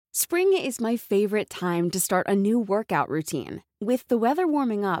Spring is my favorite time to start a new workout routine. With the weather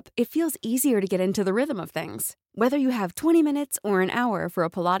warming up, it feels easier to get into the rhythm of things. Whether you have 20 minutes or an hour for a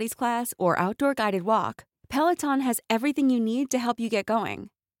Pilates class or outdoor guided walk, Peloton has everything you need to help you get going.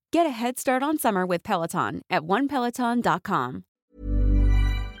 Get a head start on summer with Peloton at onepeloton.com.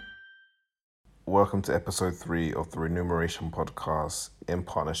 Welcome to episode 3 of the Remuneration Podcast in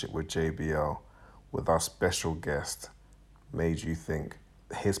partnership with JBL with our special guest, Made You Think.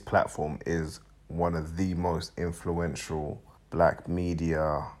 His platform is one of the most influential black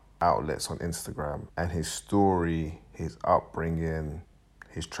media outlets on Instagram, and his story, his upbringing,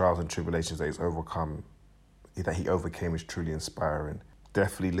 his trials and tribulations that he overcame is truly inspiring.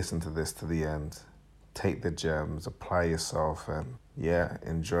 Definitely listen to this to the end. Take the gems, apply yourself, and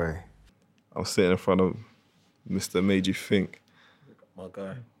enjoy. I'm sitting in front of Mr. Made You Think. My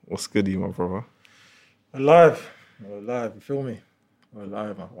guy. What's good, you, my brother? Alive, you feel me? We're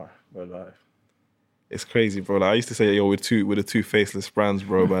alive, my boy. We're alive. It's crazy, bro. Like, I used to say, we're the two faceless brands,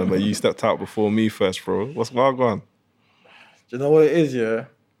 bro, man. But you stepped out before me first, bro. What's going on? Do you know what it is, yeah?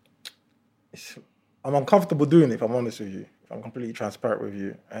 I'm uncomfortable doing it, if I'm honest with you. If I'm completely transparent with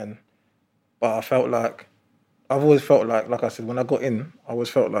you. But I've always felt like I said, when I got in, I always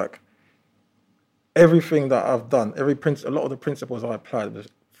felt like everything that I've done, a lot of the principles I applied was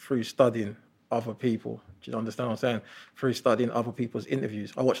through studying other people. Do you understand what I'm saying? Through studying other people's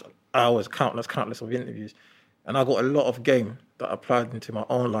interviews. I watched hours, countless of interviews. And I got a lot of game that I applied into my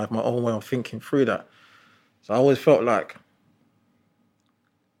own life, my own way of thinking through that. So I always felt like,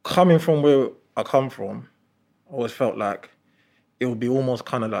 coming from where I come from, I always felt like it would be almost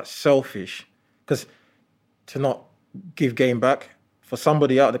kind of like selfish, because to not give game back for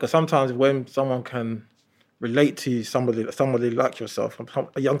somebody out there, because sometimes when someone can relate to you, somebody like yourself,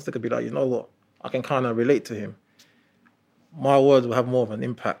 a youngster could be like, you know what, I can kind of relate to him. My words will have more of an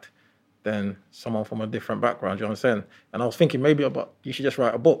impact than someone from a different background, you know what I'm saying? And I was thinking maybe you should just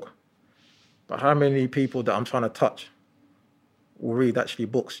write a book. But how many people that I'm trying to touch will read actually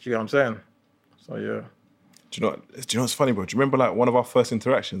books, do you know what I'm saying? So, yeah. Do you know what's funny, bro? Do you remember like one of our first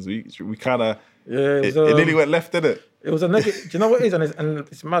interactions? We kind of... Yeah, it nearly went left, didn't it? It was a negative... Do you know what it is? And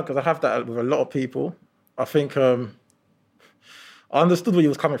it's mad because I have that with a lot of people. I think... I understood where you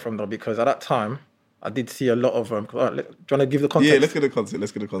was coming from, though, because at that time, I did see a lot of... do you want to give the context? Yeah, let's get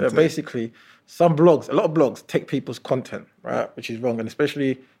the context. Basically, a lot of blogs take people's content, right, which is wrong, and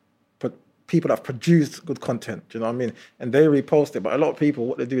especially people that have produced good content, do you know what I mean? And they repost it, but a lot of people,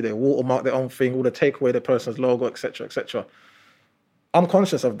 what they do, they watermark their own thing, or they take away the person's logo, etc., etc. I'm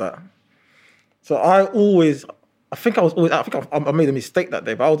conscious of that. So I made a mistake that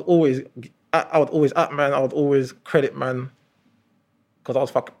day, but I would always at man, I would always credit man,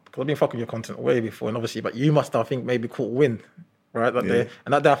 because I've been fucking your content way before, and obviously, but you must have, I think, maybe caught wind, right, that day.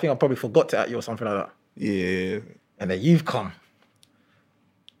 And that day, I think I probably forgot to at you or something like that. Yeah. And then you've come.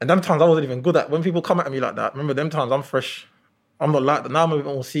 And them times I wasn't even good at, when people come at me like that, remember them times I'm fresh, I'm not like that. Now I'm a bit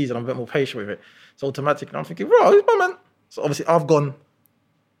more seasoned, I'm a bit more patient with it. So automatically I'm thinking, bro, who's my man? So obviously I've gone,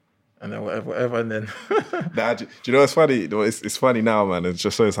 and then whatever, and then... Do you know what's funny? You know, it's funny now, man. It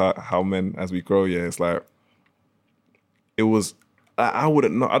just shows how men, as we grow, it's like, it was... I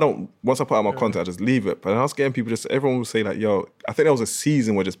wouldn't know. I don't. Once I put out my content, I just leave it. But I was getting people everyone would say like, "Yo," I think there was a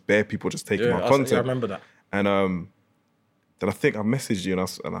season where just bare people just taking my content. Yeah, I remember that. And then I think I messaged you,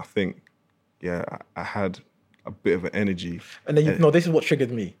 and I think, I had a bit of an energy. And then this is what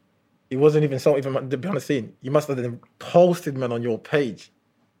triggered me. It wasn't even behind the scene. You must have then posted man on your page,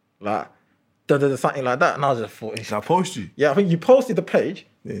 like something like that. And I just thought, did I post you? Yeah, I think you posted the page.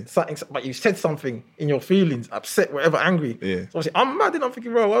 Yeah. Something, but you said something in your feelings, upset, whatever, angry. Yeah. So obviously, I'm mad, and I'm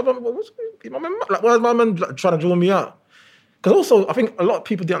thinking, bro, why is my man trying to draw me out? Because also, I think a lot of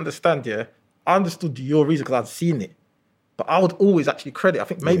people didn't understand. Yeah, I understood your reason because I'd seen it, but I would always actually credit. I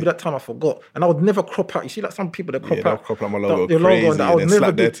think maybe that time I forgot, and I would never crop out. You see, like some people that crop out my logo, the logo, and I would never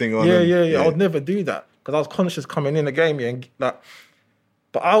slap do. Their thing on Yeah. I would never do that because I was conscious coming in the game, and like.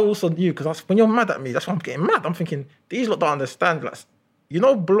 But I also knew, because when you're mad at me, that's why I'm getting mad. I'm thinking, these lot don't understand. Like, you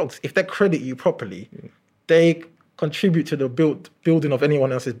know, blogs, if they credit you properly, they contribute to the building of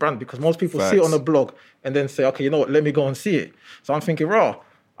anyone else's brand, because most people see it on a blog and then say, okay, you know what, let me go and see it. So I'm thinking,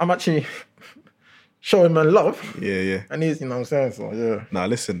 I'm actually showing man love. Yeah. And he's, you know what I'm saying? So, yeah. Nah,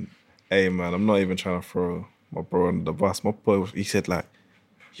 listen, hey, man, I'm not even trying to throw my bro under the bus. My boy, he said, like,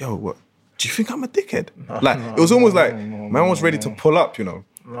 yo, what? Do you think I'm a dickhead? It was almost like man was ready to pull up, you know.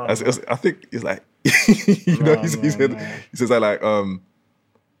 I think it's like, he says like,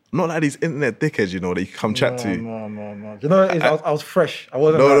 not like these internet dickheads, you know, that you come chat to. No. You know, I was fresh. I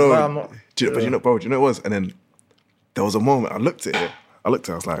wasn't. No. I'm not. But you know, bro, do you know what it was? And then there was a moment I looked at it. I looked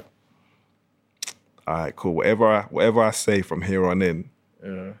at it, I was like, all right, cool. Whatever I say from here on in,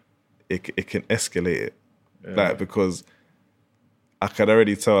 it can escalate it. Like, because I could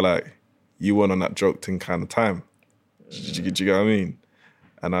already tell, like, you weren't on that joke thing kind of time. Do you get what I mean?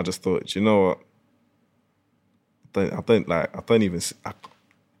 And I just thought, you know what?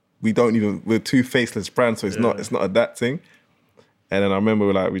 We're two faceless brands, so it's not a that thing. And then I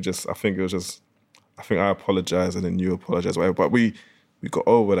remember, like, I think I apologized and then you apologized, whatever. But we got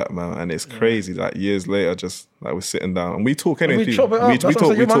over that, man. And it's crazy. Like, years later, just like we're sitting down and we talk anyway. We chop it up. We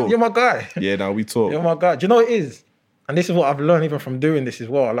talk. You're my guy. Yeah, no, we talk. You're my guy. Do you know what it is? And this is what I've learned even from doing this as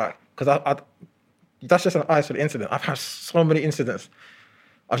well. Like, because that's just an isolated incident. I've had so many incidents.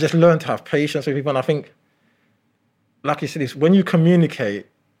 I've just learned to have patience with people. And I think, like you said, it's when you communicate,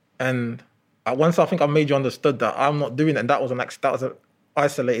 and once I think I made you understood that I'm not doing it, and that was an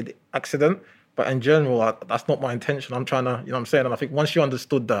isolated accident. But in general, that's not my intention. I'm trying to, you know what I'm saying? And I think once you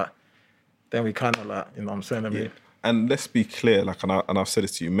understood that, then we kind of like, you know what I'm saying? I mean, And let's be clear, like, and I've said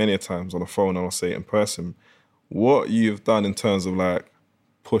this to you many times on the phone, and I'll say it in person. What you've done in terms of like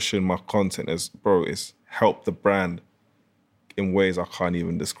pushing my content is, bro, it's helped the brand in ways I can't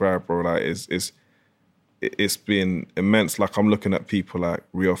even describe, bro. Like, it's been immense. Like, I'm looking at people like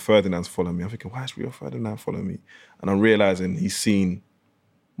Rio Ferdinand's following me. I'm thinking, why is Rio Ferdinand following me? And I'm realizing he's seen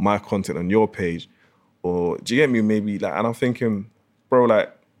my content on your page, or do you get me? Maybe like, and I'm thinking, bro,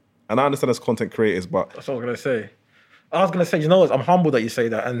 like, and I understand as content creators, but that's what I was gonna say. You know what? I'm humbled that you say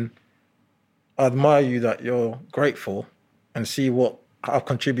that, and I admire you that you're grateful and see what I've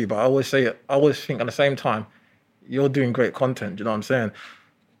contributed. But I always think at the same time, you're doing great content. Do you know what I'm saying?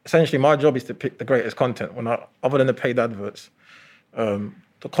 Essentially, my job is to pick the greatest content. Other than the paid adverts,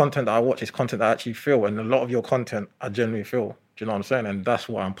 the content that I watch is content that I actually feel, and a lot of your content I genuinely feel. Do you know what I'm saying? And that's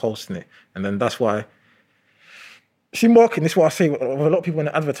why I'm posting it. And then that's why, see, marketing, this is what I say. A lot of people when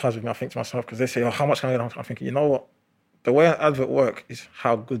they advertise with me, I think to myself, because they say, oh, how much can I get? I'm thinking, you know what? The way an advert works is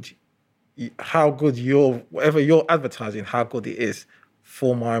how good whatever you're advertising, how good it is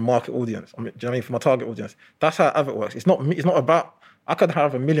for my market audience. I mean, do you know what I mean? For my target audience. That's how advert works. It's not about, I could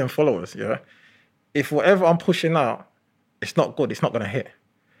have 1 million followers, yeah? If whatever I'm pushing out, it's not good, it's not going to hit.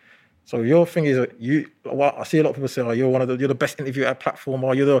 So your thing is, I see a lot of people say, oh, you're the best interview at platform,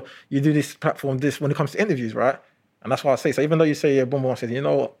 or you do this platform, this, when it comes to interviews, right? And that's why I say, so even though you say you're boom, I said, you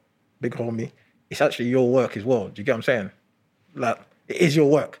know what, big homie, it's actually your work as well. Do you get what I'm saying? Like, it is your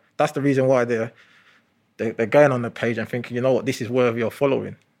work. That's the reason why they're going on the page and thinking, you know what, this is worth your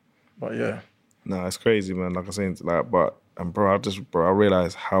following. But yeah. No, it's crazy, man. Like I was saying, like, bro, I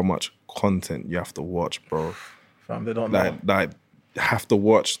realize how much content you have to watch, bro. Fam, they don't know. Like, have to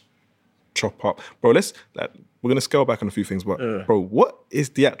watch, chop up, bro. We're gonna scale back on a few things, but bro, what is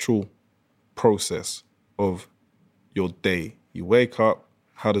the actual process of your day? You wake up,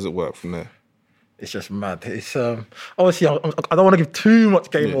 how does it work from there? It's just mad. It's obviously I don't want to give too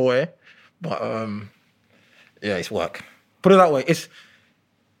much game away, but yeah, it's work. Put it that way,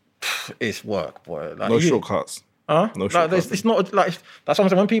 it's work, boy. Like, no shortcuts. No shortcuts. It's not like, that's what I'm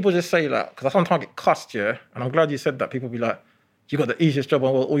saying. When people just say that, because I sometimes get cussed, yeah, and I'm glad you said that. People be like, you got the easiest job,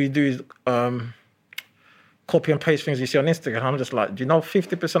 and all you do is copy and paste things you see on Instagram. I'm just like, do you know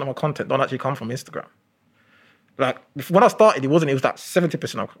 50% of my content don't actually come from Instagram? Like, when I started, it was like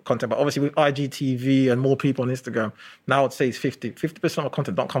 70% of content, but obviously with IGTV and more people on Instagram, now I'd say it's 50%. 50% of my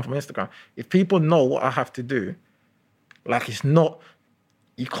content don't come from Instagram. If people know what I have to do, like, it's not,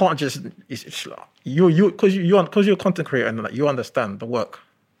 you can't just, it's like, because you're a content creator and like, you understand the work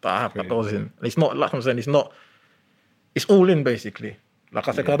that I have that goes in. It's not, like I'm saying, it's all in basically. Like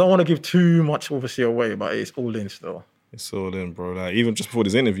I said, 'cause I don't want to give too much obviously away, but it's all in still. It's all in, bro. Like, even just before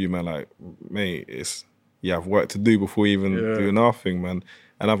this interview, man, like, mate, you have work to do before you even doing our thing, man.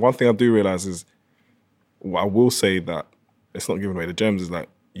 And one thing I do realize is, I will say that it's not giving away the gems, is like,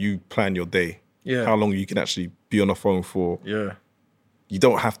 you plan your day. Yeah. How long you can actually be on the phone for. Yeah. You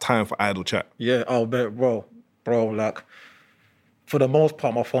don't have time for idle chat. Yeah, bro, like, for the most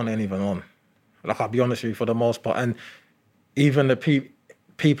part, my phone ain't even on. Like, I'll be honest with you, for the most part. And even the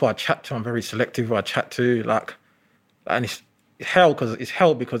people I chat to, I'm very selective who I chat to, like, and it's hell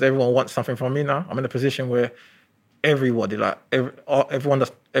because everyone wants something from me now. I'm in a position where everybody, like,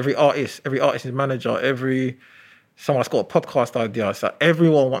 every artist is manager, someone that's got a podcast idea, it's like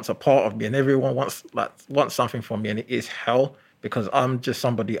everyone wants a part of me and everyone wants something from me, and it is hell because I'm just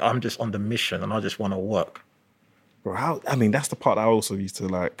on the mission and I just want to work. Bro, that's the part I also used to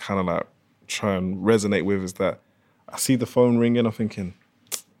like kind of like try and resonate with, is that I see the phone ringing, I'm thinking,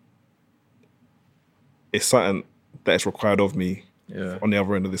 it's something that is required of me on the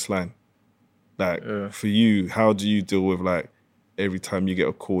other end of this line. Like, for you, how do you deal with like every time you get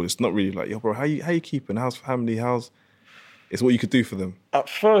a call. It's not really like, yo, bro, how you keeping? How's family? It's what you could do for them. At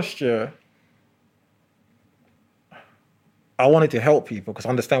first, I wanted to help people because I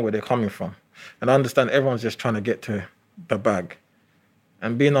understand where they're coming from. And I understand everyone's just trying to get to the bag.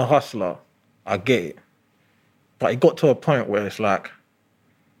 And being a hustler, I get it. But it got to a point where it's like,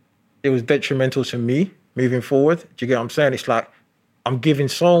 it was detrimental to me moving forward. Do you get what I'm saying? It's like, I'm giving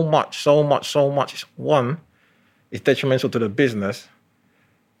so much. It's detrimental to the business.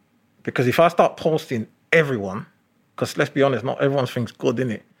 Because if I start posting everyone, because let's be honest, not everyone thinks good,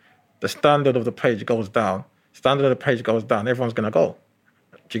 innit? The standard of the page goes down. Everyone's going to go.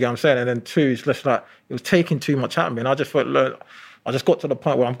 Do you get what I'm saying? And then two, it's just like, it was taking too much out of me. And I just got to the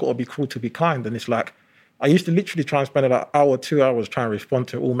point where I've got to be cruel to be kind. And it's like, I used to literally try and spend like an hour, 2 hours trying to respond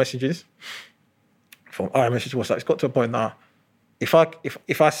to all messages from iMessage, WhatsApp. It's got to a point now, if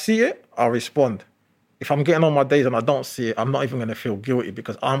I see it, I'll respond. If I'm getting on my days and I don't see it, I'm not even going to feel guilty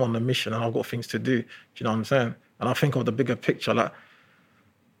because I'm on a mission and I've got things to do. Do you know what I'm saying? And I think of the bigger picture, like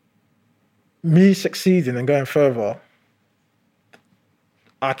me succeeding and going further,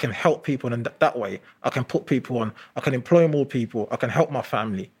 I can help people in that way. I can put people on, I can employ more people, I can help my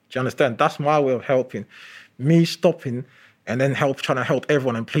family. Do you understand? That's my way of helping. Me stopping and then trying to help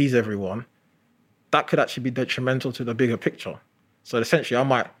everyone and please everyone, that could actually be detrimental to the bigger picture. So essentially, I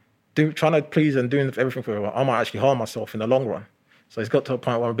might trying to please and doing everything for everyone, I might actually harm myself in the long run. So it's got to a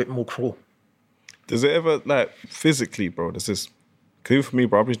point where I'm a bit more cruel. Does it ever, like, physically, bro, because even for me,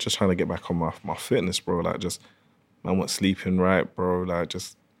 bro, I've been just trying to get back on my fitness, bro. Like, just, I wasn't sleeping right, bro. Like,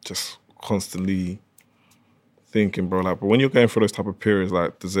 just constantly thinking, bro. Like, but when you're going through those type of periods,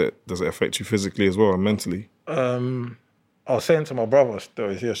 like, does it affect you physically as well and mentally? I was saying to my brother,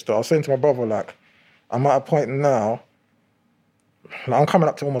 like, I'm at a point now, like, I'm coming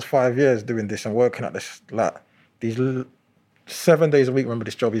up to almost 5 years doing this and working at this, like, these 7 days a week. Remember,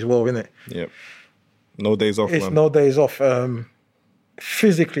 this job is well, innit? Yep. No days off, It's man. no days off.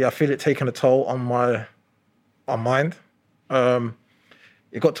 Physically, I feel it taking a toll on my mind.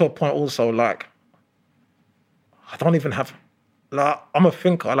 It got to a point also, like, I don't even have, like, I'm a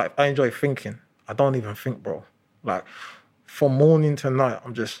thinker. I enjoy thinking. I don't even think, bro. Like, from morning to night,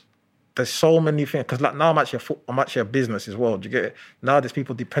 there's so many things. Because, like, now I'm actually a business as well. Do you get it? Now there's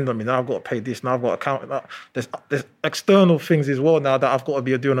people depend on me. Now I've got to pay this. Now I've got to account. There's external things as well now that I've got to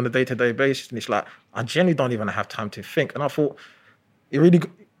be doing on a day-to-day basis. And it's like, I generally don't even have time to think. And I thought, it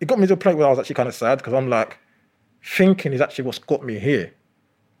got me to a point where I was actually kind of sad because I'm like, thinking is actually what's got me here.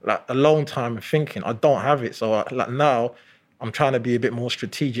 Like, alone time and thinking, I don't have it. So now I'm trying to be a bit more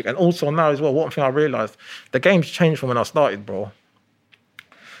strategic. And also now as well, one thing I realized, the game's changed from when I started, bro.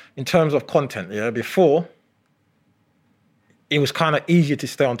 In terms of content, yeah, before, it was kind of easier to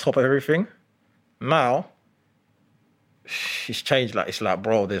stay on top of everything. Now, it's changed. Like, it's like,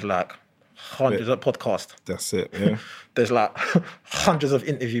 bro, there's like hundreds of podcasts. That's it, yeah. There's like hundreds of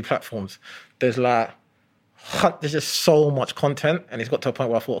interview platforms. There's just so much content, and it's got to a point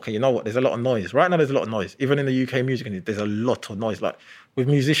where I thought, okay, you know what? There's a lot of noise. Right now, there's a lot of noise. Even in the UK music industry, there's a lot of noise. Like, with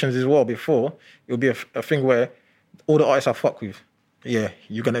musicians as well, before, it would be a thing where all the artists I fuck with, yeah,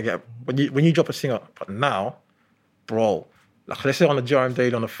 you're going to get, when you drop a singer, but now, bro, like, let's say on the GRM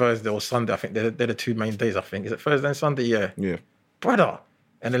Daily on a Thursday or Sunday, I think they're the two main days, I think. Is it Thursday and Sunday? Yeah. Yeah. Brother.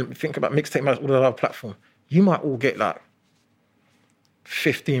 And then think about Mixtape Match, all the other platforms. You might all get like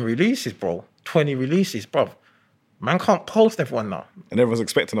 15 releases, bro. 20 releases, bro. Man can't post everyone now. And everyone's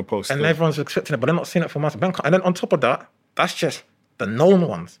expecting a post. And everyone's expecting it, but they're not seeing it for months. And then on top of that, that's just the known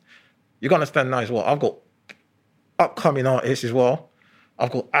ones. You got to understand now as well, I've got upcoming artists as well.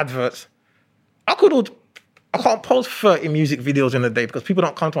 I've got adverts. I can't post 30 music videos in a day because people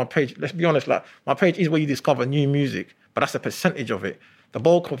don't come to my page. Let's be honest, like, my page is where you discover new music, but that's a percentage of it. The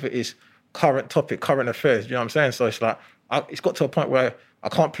bulk of it is current topic, current affairs. You know what I'm saying? So it's like, it's got to a point where I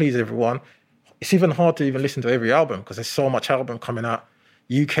can't please everyone. It's even hard to even listen to every album because there's so much album coming out,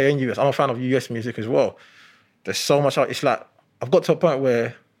 UK and US. I'm a fan of US music as well. There's so much out. It's like, I've got to a point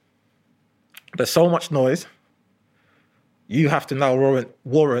where there's so much noise. You have to now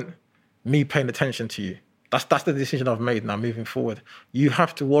warrant me paying attention to you. That's the decision I've made now moving forward. You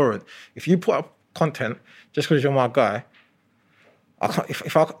have to warrant. If you put up content just because you're my guy, I can't,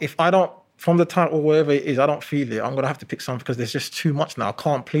 if I don't, from the title or wherever it is, I don't feel it, I'm going to have to pick something because there's just too much now. I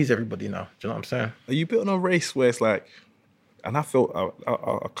can't please everybody now. Do you know what I'm saying? Are you built on a race where it's like, and I felt, I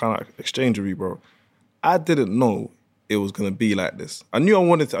kind of exchange with you, bro. I didn't know it was going to be like this. I knew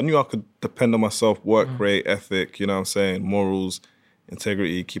I could depend on myself, work rate, ethic, you know what I'm saying, morals,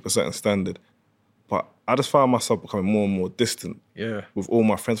 integrity, keep a certain standard. But I just found myself becoming more and more distant with all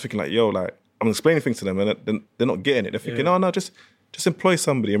my friends, thinking like, yo, like, I'm explaining things to them and they're not getting it. They're thinking, oh, no, just employ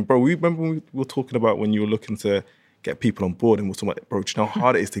somebody. And bro, we remember when we were talking about when you were looking to get people on board and we're talking about, bro, do you know how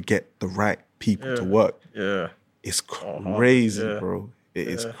hard it is to get the right people to work? Yeah. It's crazy, bro. It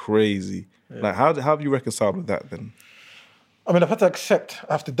is crazy. Yeah. Like, how have you reconciled with that then? I mean, I've had to accept,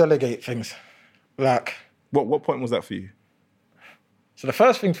 I have to delegate things. Like... What point was that for you? So the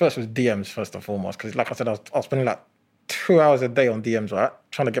first thing first was DMs, first and foremost, because like I said, I was spending like 2 hours a day on DMs, right?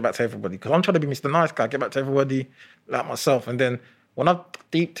 Trying to get back to everybody. Because I'm trying to be Mr. Nice Guy, get back to everybody like myself. And then when I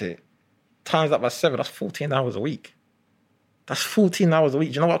deeped it, times that by 7, that's 14 hours a week. That's 14 hours a week.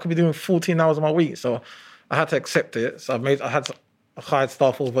 Do you know what I could be doing 14 hours of my week? So I had to accept it. So I hired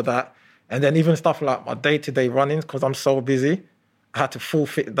staff over that. And then even stuff like my day-to-day runnings, because I'm so busy, I had to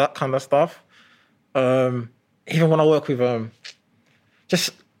forfeit that kind of stuff. Even when I work with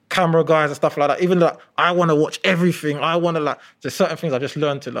just camera guys and stuff like that, even like I want to watch everything. I want to there's certain things I just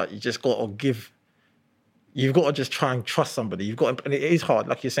learned to you just got to give. You've got to just try and trust somebody. You've got to, and it is hard,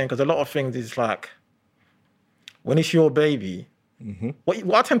 like you're saying, because a lot of things is like, when it's your baby,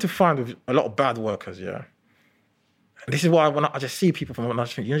 what I tend to find with a lot of bad workers, and this is why when I just see people from when I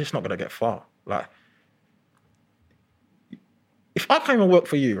just think, you're just not going to get far. Like, if I came and work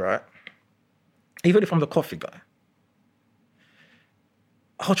for you, right, even if I'm the coffee guy,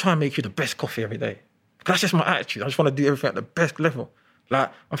 I'll try and make you the best coffee every day. Because that's just my attitude. I just want to do everything at the best level.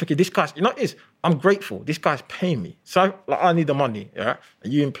 Like, I'm thinking, this guy's, you know what it is? I'm grateful. This guy's paying me. So, I need the money, and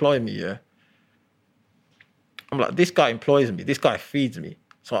you employ me, I'm like, this guy employs me. This guy feeds me.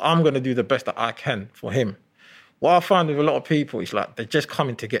 So I'm going to do the best that I can for him. What I find with a lot of people is like, they're just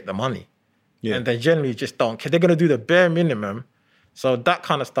coming to get the money. Yeah. And they generally just don't care. They're going to do the bare minimum. So that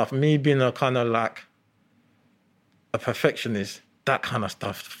kind of stuff, me being a kind of like a perfectionist, that kind of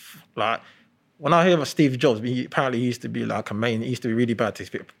stuff. Like, when I hear about Steve Jobs, apparently he used to be like he used to be really bad to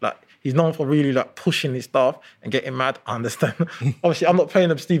speak. Like, he's known for really like pushing his stuff and getting mad. I understand. Obviously, I'm not paying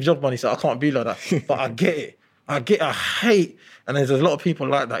him Steve Jobs money, so I can't be like that. But I get it. I hate, and there's a lot of people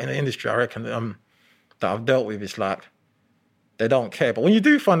like that in the industry, I reckon, that I've dealt with. It's like, they don't care. But when you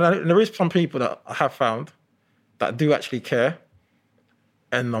do find out, and there is some people that I have found that do actually care,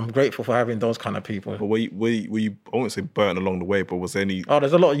 and I'm grateful for having those kind of people. But were you I won't say burnt along the way, but was there any... Oh,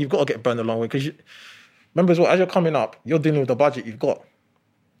 there's a lot. You've got to get burnt along the way. Because remember as well, as you're coming up, you're dealing with the budget you've got.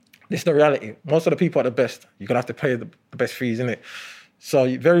 This is the reality. Most of the people are the best. You're going to have to pay the best fees, innit?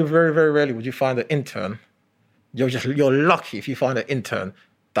 So very, very, very rarely would you find an intern. You're lucky if you find an intern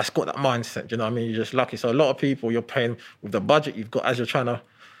that's got that mindset. Do you know what I mean? You're just lucky. So a lot of people you're paying with the budget you've got as you're trying to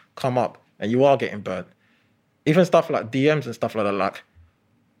come up, and you are getting burnt. Even stuff like DMs and stuff like that, like,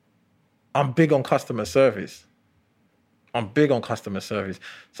 I'm big on customer service. So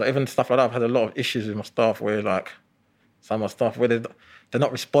even stuff like that, I've had a lot of issues with my staff where like, some of my staff where they're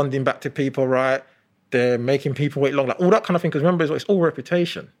not responding back to people right. They're making people wait long, like all that kind of thing. Because remember, it's all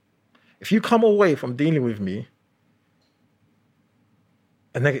reputation. If you come away from dealing with me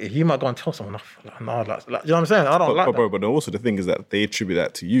a negative, you might go and tell someone, you know what I'm saying? I don't like that. But also the thing is that they attribute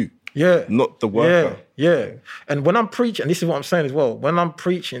that to you. Yeah. Not the worker. Yeah. And when I'm preaching, and this is what I'm saying as well, when I'm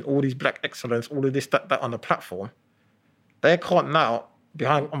preaching all these black excellence, all of this, that on the platform, they can't now,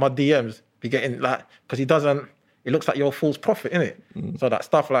 behind on my DMs, be getting like, because it looks like you're a false prophet, innit? So that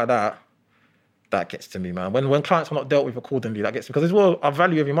stuff like that gets to me, man. When clients are not dealt with accordingly, that gets me. Because as well, I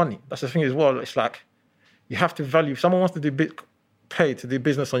value every money. That's the thing as well. It's like, you have to value, if someone wants to pay to do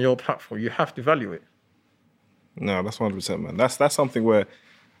business on your platform, you have to value it. No, that's 100%, man. That's something where,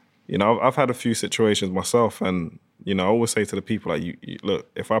 you know, I've had a few situations myself, and, you know, I always say to the people, like, you look,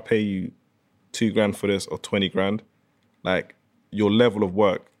 if I pay you $2,000 for this or 20 grand, like, your level of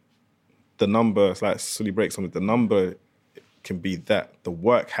work, the number, it's like silly break something, the number can be that. The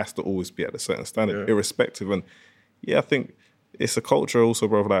work has to always be at a certain standard, irrespective. And yeah, I think it's a culture also,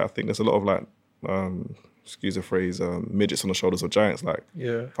 bro. Like, I think there's a lot of like, excuse the phrase, midgets on the shoulders of giants. Like,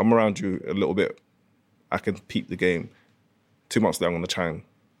 if I'm around you a little bit, I can peep the game. 2 months later, I'm going to try and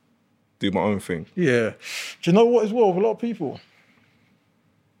do my own thing. Yeah. Do you know what as well with a lot of people?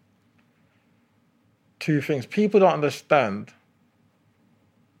 Two things. People don't understand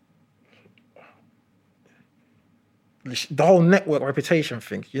the whole network reputation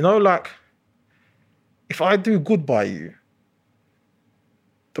thing. You know, like, if I do good by you,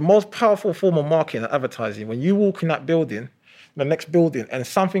 the most powerful form of marketing and advertising, when you walk in that building, the next building, and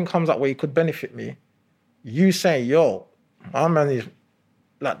something comes up where you could benefit me, you say, yo, my man is,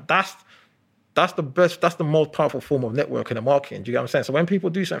 like, that's the best, that's the most powerful form of networking and marketing. Do you get what I'm saying? So when people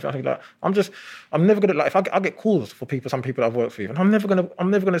do something, I think like, I'm never gonna, like, if I get calls for people, some people I've worked with, and I'm never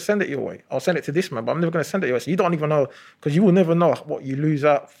gonna send it your way. I'll send it to this man, but I'm never gonna send it your way. So you don't even know, because you will never know what you lose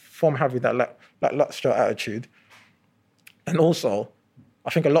out from having that lackluster attitude. And also, I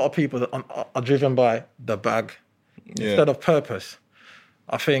think a lot of people are driven by the bag instead of purpose.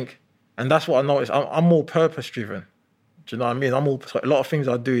 I think, and that's what I noticed. I'm more purpose driven. Do you know what I mean? A lot of things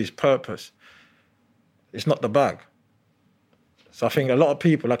I do is purpose. It's not the bag. So I think a lot of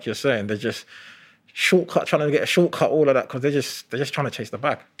people, like you're saying, they're just trying to get a shortcut, all of that, because they're just trying to chase the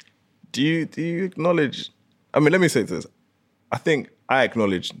bag. Do you acknowledge? I mean, let me say this. I think I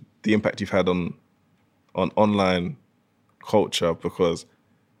acknowledge the impact you've had on online culture, because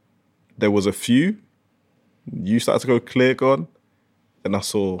there was a few. You started to go clear on, and I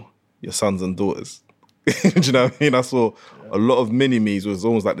saw your sons and daughters. Do you know what I mean? I saw a lot of mini-me's was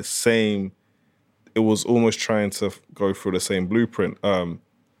almost like the same. It was almost trying to go through the same blueprint.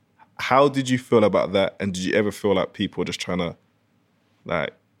 How did you feel about that? And did you ever feel like people were just trying to,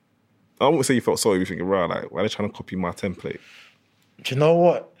 like, I won't say you felt sorry, you're thinking, right, like, why are they trying to copy my template? Do you know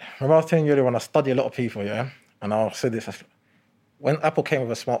what? Remember I was telling you earlier when I study a lot of people, yeah? And I'll say this, when Apple came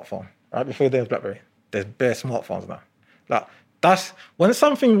with a smartphone, right before there was BlackBerry, there's bare smartphones now. Like, that's, when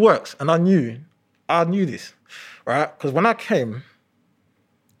something works, and I knew this, right? Because when I came,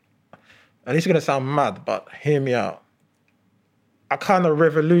 and this is going to sound mad, but hear me out. I kind of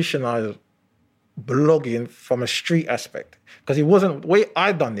revolutionized blogging from a street aspect, because it wasn't the way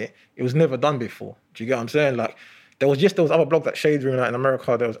I done it. It was never done before. Do you get what I'm saying? Like there was other blogs like Shade Room, like in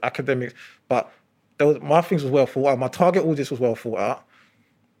America. There was academics, but my things was well thought out. My target audience was well thought out.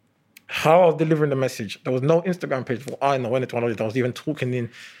 How I was delivering the message. There was no Instagram page for I know anyone. I was even talking in.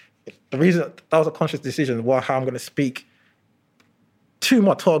 The reason that was a conscious decision how I'm going to speak to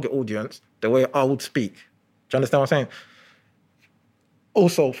my target audience the way I would speak. Do you understand what I'm saying?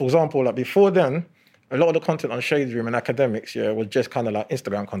 Also, for example, like before then, a lot of the content on Shades Room and academics, was just kind of like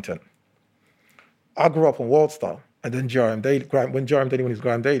Instagram content. I grew up on WorldStar and then GRM Daily, when he was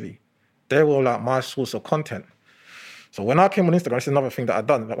Grime Daily. They were like my source of content. So when I came on Instagram, this is another thing that I've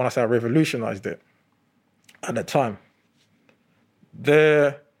done. Like when I say I revolutionized it at the time,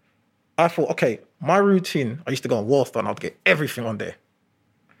 I thought, okay, my routine, I used to go on WorldStar and I'd get everything on there.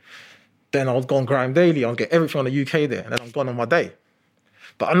 Then I would go on Grime Daily, I'd get everything on the UK there, and then I'd go on my day.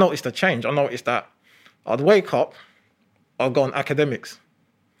 But I noticed a change. I noticed that I'd wake up, I'd go on academics,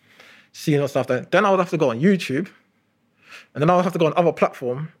 seeing stuff there. Then I would have to go on YouTube, and then I would have to go on other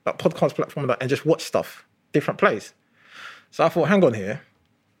platform, like podcast platform, and just watch stuff, different place. So I thought, hang on here.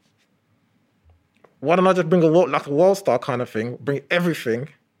 Why don't I just bring a WorldStar kind of thing, bring everything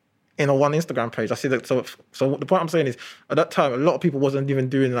in a one Instagram page? I see that. So the point I'm saying is, at that time, a lot of people wasn't even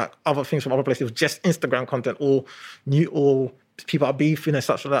doing like other things from other places. It was just Instagram content or people are beefing and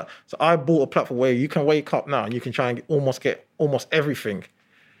such like that. So I bought a platform where you can wake up now and you can try and get almost everything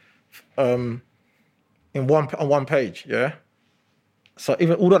on one page, yeah? So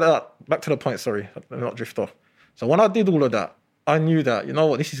even all of that, back to the point, sorry, let me not drift off. So when I did all of that, I knew that, you know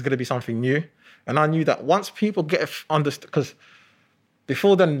what, this is going to be something new. And I knew that once people get understood, because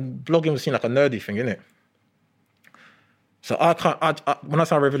before then, blogging was seen like a nerdy thing, innit? So when I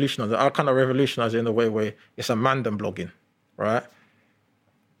say revolutionize it, I kind of revolutionize it in the way where it's a mandem blogging, right?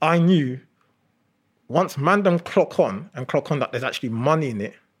 I knew once mandem clock on that there's actually money in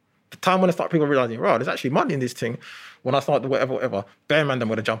it, the time when I start people realizing, right, there's actually money in this thing, when I start the whatever, bare mandem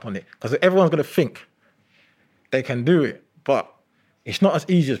going to jump on it. Because everyone's going to think they can do it, but it's not as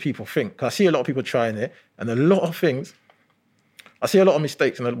easy as people think. Because I see a lot of people trying it, and a lot of things, I see a lot of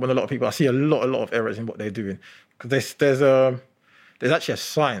mistakes, and when a lot of people, I see a lot of errors in what they're doing. Because there's actually a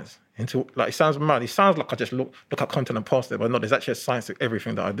science into, like, it sounds mad. It sounds like I just look at content and post it, but no, there's actually a science to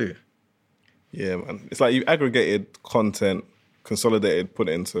everything that I do. Yeah, man. It's like you aggregated content, consolidated, put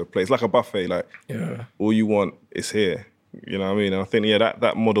it into a place. Like a buffet, like, all you want is here. You know what I mean? And I think,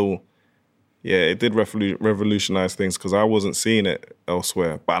 that model, it did revolutionize things, because I wasn't seeing it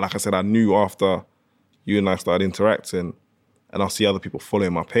elsewhere. But like I said, I knew after you and I started interacting, and I'll see other people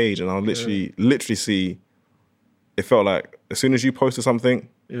following my page, and I'll literally see, it felt like as soon as you posted something,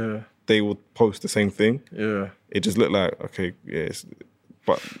 they would post the same thing. Yeah. It just looked like, okay,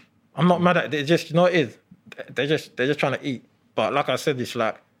 but I'm not mad at it. It just, you know what it is? They're just trying to eat. But like I said, it's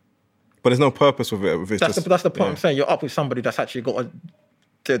like, but there's no purpose with it. That's the point I'm saying. You're up with somebody that's actually got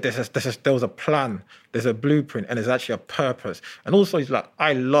there was a plan, there's a blueprint, and there's actually a purpose. And also, it's like,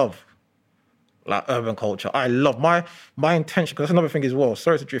 I love like urban culture. I love my intention, because that's another thing as well.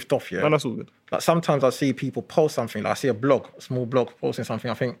 Sorry to drift off here. No, that's all good. Like sometimes I see people post something, like I see a small blog posting something.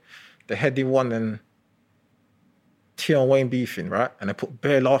 I think the heading one and Tion Wayne beefing, right? And they put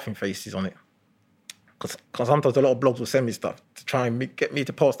bare laughing faces on it. Because sometimes a lot of blogs will send me stuff to try and get me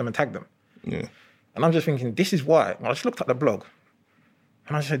to post them and tag them. Yeah. And I'm just thinking, this is why. When I just looked at the blog,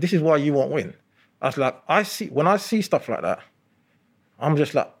 And I said, this is why you won't win. I was like, when I see stuff like that, I'm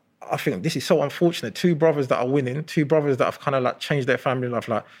just like, I think this is so unfortunate. 2 brothers that are winning, 2 brothers that have kind of like changed their family life.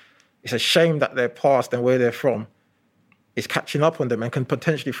 Like, it's a shame that their past and where they're from is catching up on them and can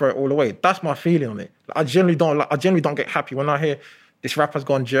potentially throw it all away. That's my feeling on it. Like, I generally don't get happy when I hear this rapper's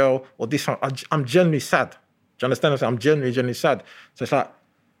gone jail or this. I'm genuinely sad. Do you understand what I'm saying? I'm genuinely sad. So it's like,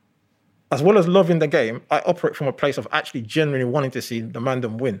 as well as loving the game, I operate from a place of actually genuinely wanting to see the man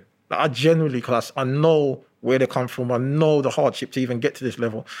them win. Like, I genuinely, because I know where they come from. I know the hardship to even get to this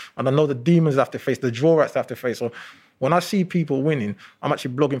level. And I know the demons they have to face, the drawbacks they have to face. So when I see people winning, I'm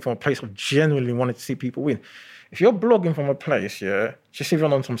actually blogging from a place of genuinely wanting to see people win. If you're blogging from a place, yeah, just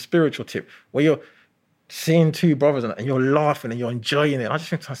even on some spiritual tip, where you're seeing 2 brothers and you're laughing and you're enjoying it, I just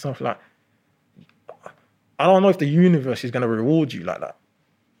think to myself, like, I don't know if the universe is going to reward you like that.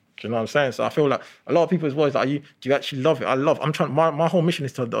 Do you know what I'm saying? So I feel like a lot of people as well is like, do you actually love it? I'm trying, my whole mission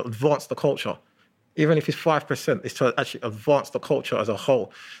is to advance the culture. Even if it's 5%, it's to actually advance the culture as a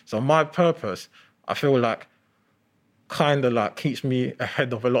whole. So my purpose, I feel like, kind of like keeps me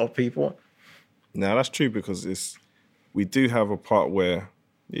ahead of a lot of people. Now that's true, because we do have a part where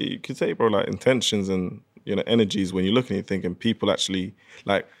you could say, bro, like intentions and, you know, energies when you're looking at it thinking people actually,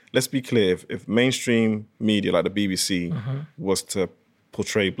 like, let's be clear, if mainstream media like the BBC was to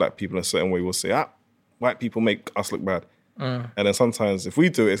portray black people in a certain way, we'll say, white people make us look bad. And then sometimes if we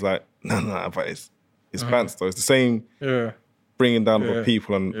do it, it's like, no, but it's pants though. It's the same bringing down other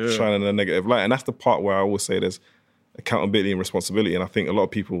people and shining a negative light. And that's the part where I always say there's accountability and responsibility. And I think a lot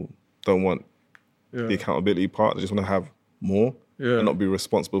of people don't want the accountability part. They just want to have more and not be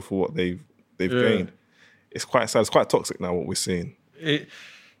responsible for what they've gained. It's quite sad. It's quite toxic now, what we're seeing. Do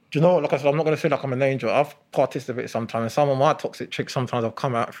you know, like I said, I'm not going to feel like I'm an angel. I've participated sometimes. And some of my toxic tricks sometimes have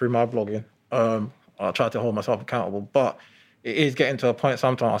come out through my blogging. I try to hold myself accountable. But it is getting to a point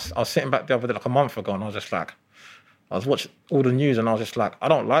sometimes. I was sitting back the other day, like a month ago, and I was just like, I was watching all the news and I was just like, I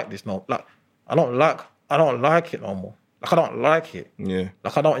don't like this no. Like, I don't like it no more. Like, I don't like it. Yeah.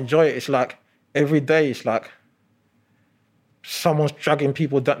 Like, I don't enjoy it. It's like, every day it's like, someone's dragging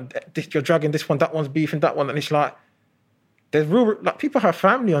people, you're dragging this one, that one's beefing that one, and it's like, there's real, like, people have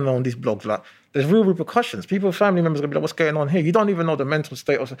family on these blogs, like, there's real repercussions. Family members are gonna be like, what's going on here? You don't even know the mental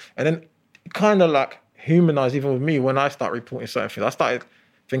state of, and then it kind of like humanized even with me when I start reporting certain things. I started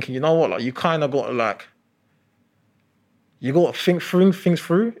thinking, you know what, like, you kind of got to like, you got to think things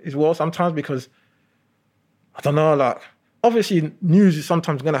through as well sometimes, because, I don't know, like, obviously news is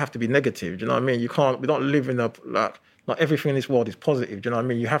sometimes going to have to be negative, do you know what I mean? We don't live in a, like, not everything in this world is positive, do you know what I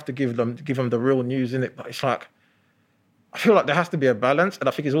mean? You have to give them the real news in it, but it's like, I feel like there has to be a balance, and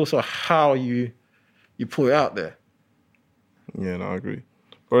I think it's also how you put it out there. Yeah, no, I agree.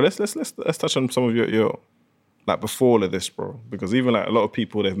 Bro, let's touch on some of your like before all of this, bro. Because even like a lot of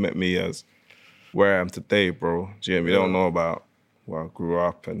people, they've met me as where I am today, bro. Do you know what I mean? They don't know about where I grew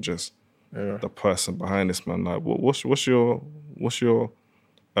up and just the person behind this, man. Like, what's your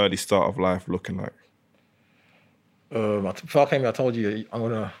early start of life looking like? Before I came here, I told you I'm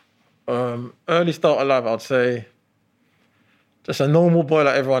gonna early start of life. I'd say just a normal boy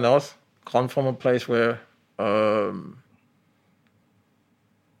like everyone else. Come from a place where how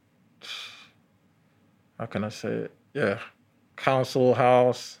can I say it? Yeah, council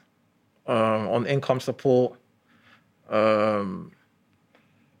house, on income support. I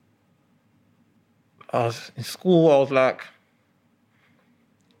was in school. I was like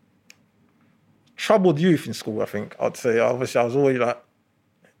troubled youth in school. I think I'd say. Obviously, I was always like,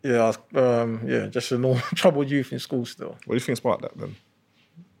 just a normal troubled youth in school still. What do you think sparked that then?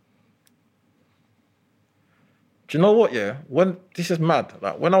 Do you know what? Yeah, when this is mad.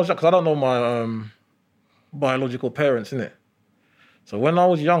 Like when I was, because I don't know my biological parents, innit? So when I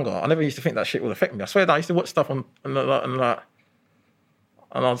was younger, I never used to think that shit would affect me. I swear that I used to watch stuff and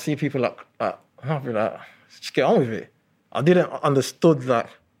I'd see people like and I'd be like, just get on with it. I didn't understood like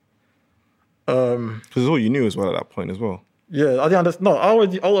because it's all you knew as well at that point as well. Yeah, I didn't understand. No, I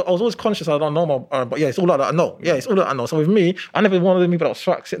was always conscious I don't know my, but yeah, it's all like that I know. Yeah, it's all that I know. So with me, I never wanted me, but I'd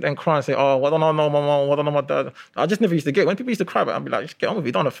sit there and cry and say, oh, why don't I know my mom? Why don't I know my dad? I just never used to get it. When people used to cry about it, I'd be like, just get on with it.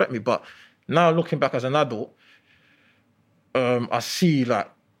 It don't affect me. But now looking back as an adult, I see like,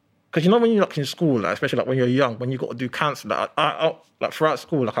 because you know when you're like in school, like, especially like when you're young, when you got to do counselling, like, I like throughout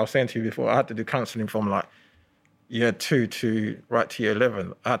school, like I was saying to you before, I had to do counselling from like year 2 to right to year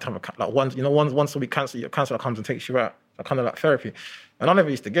 11. I had to have once a week counselor comes and takes you out. Kind of like therapy. And I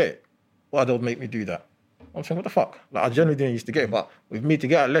never used to get it. Why they would make me do that? I'm saying, what the fuck? Like I generally didn't used to get it, but with me to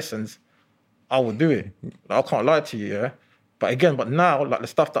get out lessons, I would do it. Like, I can't lie to you, yeah? But now, like the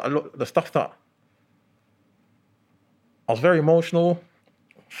stuff that I was very emotional.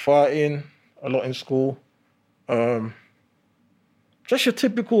 fighting a lot in school. Just your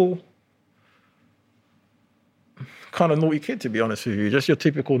typical kind of naughty kid, to be honest with you. Just your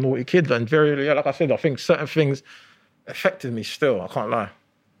typical naughty kid. And like I said, I think certain things affected me still. I can't lie.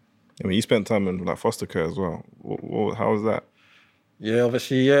 I mean, you spent time in like foster care as well. How was that? Yeah,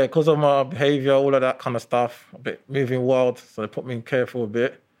 obviously, yeah, because of my behaviour, all of that kind of stuff, a bit moving wild, so they put me in care for a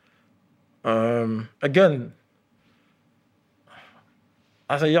bit. Again,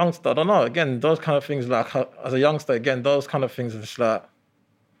 as a youngster, I don't know, again, those kind of things, like, as a youngster, again, those kind of things are just like,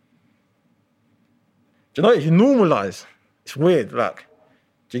 do you know, you normalise. It's weird, like,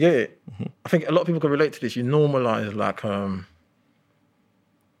 do you get it? Mm-hmm. I think a lot of people can relate to this. You normalise, like,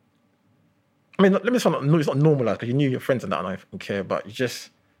 I mean, let me say it's not normalised because you knew your friends and that, and I don't care, but you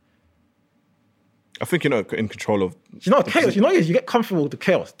just... I think you're not in control of... You know, chaos, you get comfortable with the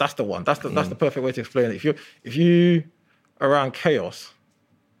chaos. That's the one. That's the perfect way to explain it. If you around chaos,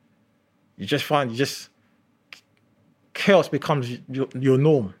 you just find, chaos becomes your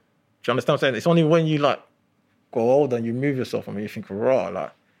norm. Do you understand what I'm saying? It's only when you, like, go older and you move yourself and you think,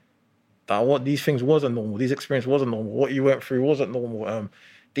 like, that what these things wasn't normal, these experiences wasn't normal, what you went through wasn't normal,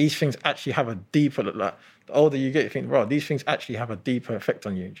 these things actually have a deeper, like, the older you get, you think, these things actually have a deeper effect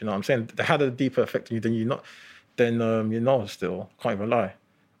on you. Do you know what I'm saying? They had a deeper effect on you than still. Can't even lie.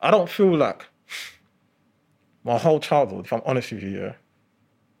 I don't feel like my whole childhood, if I'm honest with you, yeah,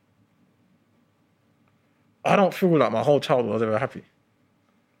 I don't feel like my whole childhood I was ever happy.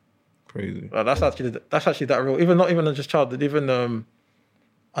 Crazy. Like, that's actually that real. Not even just childhood, even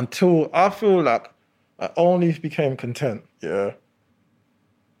until I feel like I only became content, yeah,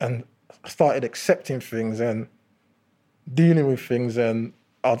 and started accepting things and dealing with things, and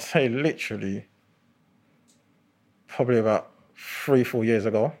I'd say literally probably about 3-4 years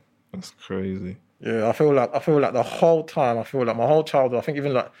ago. That's crazy. Yeah, I feel like the whole time, my whole childhood, I think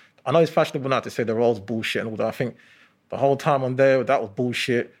even like, I know it's fashionable now to say the role's bullshit and all that. I think the whole time I'm there, that was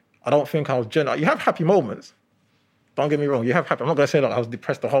bullshit. I don't think I was genuine. You have happy moments. Don't get me wrong. You have happy. I'm not going to say that I was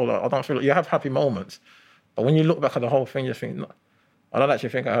depressed the whole lot. I don't feel like you have happy moments. But when you look back at the whole thing, you think, no, I don't actually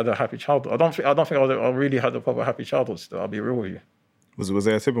think I had a happy childhood. I don't think I really had a proper happy childhood still. I'll be real with you. Was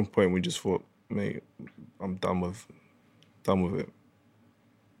there a tipping point where you just thought, mate, I'm done with it?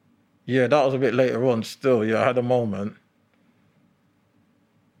 Yeah, that was a bit later on still. Yeah, I had a moment.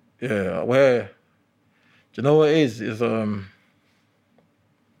 Yeah, where, do you know what it is?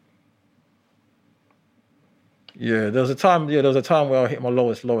 Yeah, there was a time where I hit my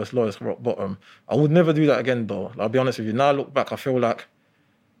lowest rock bottom. I would never do that again, though. I'll be honest with you. Now I look back, I feel like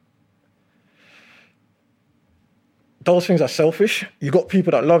those things are selfish. You got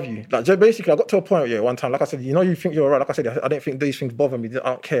people that love you. Like, basically, I got to a point, one time, like I said, you think you're all right. Like I said, I didn't think these things bother me. I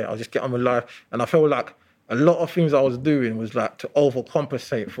don't care. I'll just get on with life. And I feel like a lot of things I was doing was like to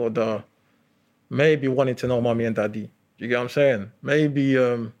overcompensate for the maybe wanting to know mommy and daddy. You get what I'm saying? Maybe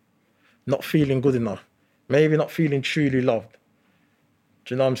not feeling good enough. Maybe not feeling truly loved.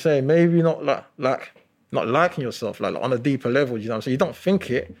 Do you know what I'm saying? Maybe not like not liking yourself, like on a deeper level. You know what I'm saying? You don't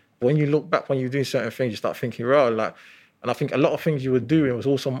think it. But when you look back, when you do certain things, you start thinking, right, like, and I think a lot of things you were doing was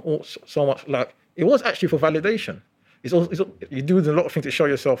also so much like, it was actually for validation. You do a lot of things to show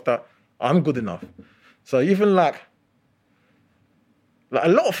yourself that I'm good enough. So even like a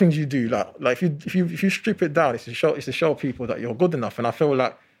lot of things you do, like if you strip it down, it's to show people that you're good enough. And I feel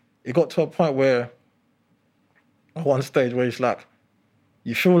like it got to a point where, at one stage where it's like,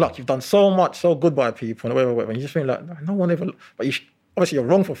 you feel like you've done so much, so good by people, and whatever, and you just feel like no one ever. But obviously you're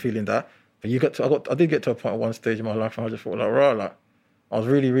wrong for feeling that. But I did get to a point at one stage in my life, and I just thought like I was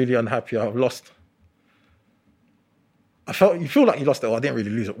really, really unhappy. I've lost. You feel like you lost it all. I didn't really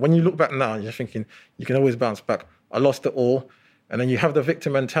lose it. When you look back now, you're just thinking you can always bounce back. I lost it all, and then you have the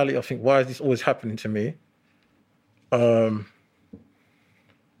victim mentality. I think, why is this always happening to me? And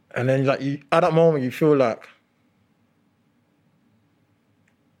then at that moment you feel like,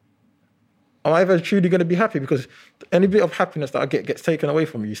 am I ever truly going to be happy? Because any bit of happiness that I get gets taken away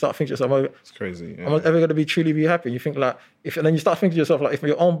from you. You start thinking to yourself, it's crazy. Yeah. Am I ever going to truly be happy? And you think like, and then you start thinking to yourself like, if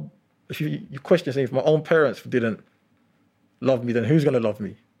you question yourself, if my own parents didn't love me, then who's going to love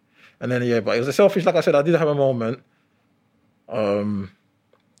me? And then but it was a selfish. Like I said, I did have a moment.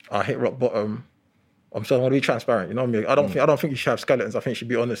 I hit rock bottom. I'm going to be transparent. You know what I mean? I don't think you should have skeletons. I think you should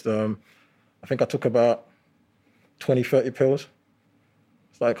be honest. I think I took about 20, 30 pills.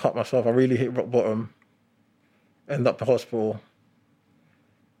 So I cut myself. I really hit rock bottom. End up in the hospital.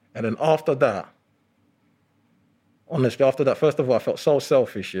 And then after that, honestly, first of all, I felt so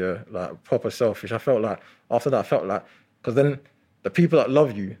selfish, like proper selfish. I felt like, because then the people that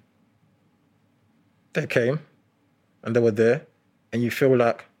love you, they came and they were there. and you feel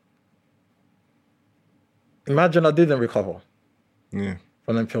like, imagine I didn't recover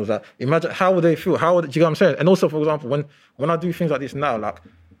from them pills. Like, imagine how would they feel? How would, do you get what I'm saying? And also, for example, when I do things like this now, like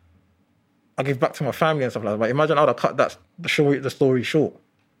I give back to my family and stuff like that. But imagine I would have cut the story short.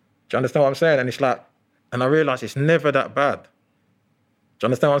 Do you understand what I'm saying? And it's like, and I realized it's never that bad. Do you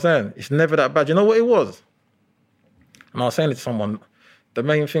understand what I'm saying? It's never that bad. You know what it was? And I was saying it to someone, the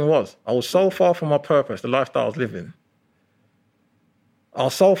main thing was, I was so far from my purpose, the lifestyle I was living. I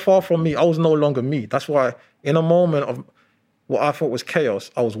was so far from me, I was no longer me. That's why in a moment of what I thought was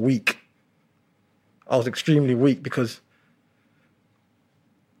chaos, I was weak. I was extremely weak because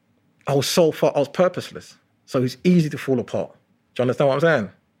I was so far, I was purposeless. So it's easy to fall apart. Do you understand what I'm saying?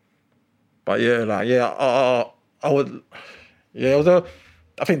 But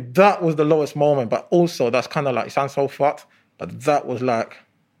I think that was the lowest moment, but also that's kind of like, it sounds so fucked, but that was like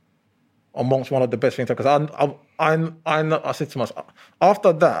amongst one of the best things, because I said to myself,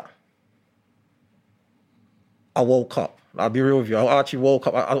 after that, I woke up. I'll be real with you. I actually woke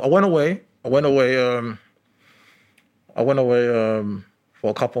up. I went away. I went away for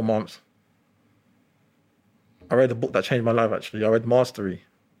a couple of months. I read a book that changed my life, actually. I read Mastery.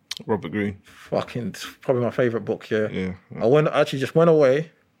 Robert Greene. Fucking, probably my favourite book, yeah. Yeah. I just went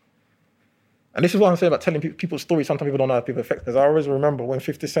away. And this is what I'm saying about telling people's stories. Sometimes people don't know how people affect us. I always remember when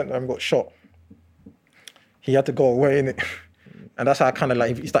 50 Cent got shot, he had to go away, innit? And that's how I kind of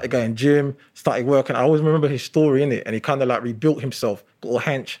like, he started going gym, started working. I always remember his story, innit? And he kind of like rebuilt himself, got a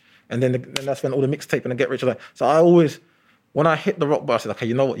hench. And then that's when all the mixtape and the Get Rich. So I always, when I hit the rock bottom, I said, okay,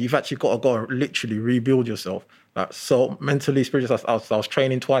 you know what? You've actually got to go and literally rebuild yourself. Like, so mentally, spiritually, I was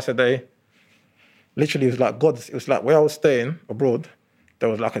training twice a day. Literally, it was like God. It was like where I was staying abroad, there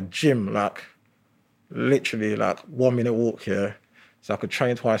was like a gym, like literally like 1 minute walk here. So I could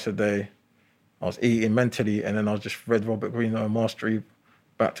train twice a day. I was eating mentally, and then I was just read Robert Greene, Mastery,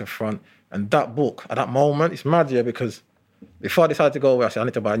 back to front. And that book, at that moment, it's mad, yeah, because before I decided to go away, I said, I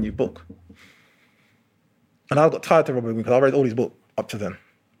need to buy a new book. And I got tired of Robert Greene because I read all his books up to then.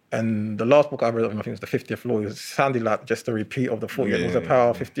 And the last book I read of him, I think it was The 50th Law. It sounded like just a repeat of the 40th. It was a power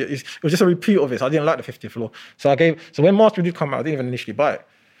of 50th. It was just a repeat of it. So I didn't like The 50th Law. So when Mastery did come out, I didn't even initially buy it.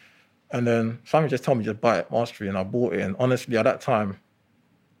 And then Simon just told me, just buy it, Mastery, and I bought it. And honestly, at that time,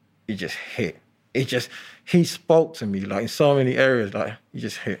 it just hit. He spoke to me, like, in so many areas, like, he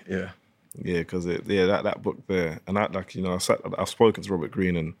just hit, yeah. Yeah, because that book there, and that, like, you know, I've spoken to Robert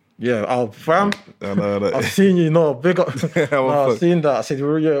Greene, and yeah, fam, I've seen you, big up. I've seen that. I said,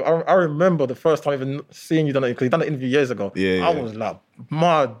 yeah, I remember the first time even seeing you done it, because you done an interview years ago. Yeah. I was like,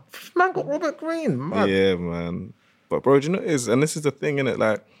 mad. Man got Robert Greene, mad. Yeah, man. But bro, do you know what it is? And this is the thing, innit?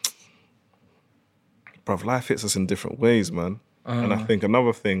 Like, bruv, life hits us in different ways, man. And I think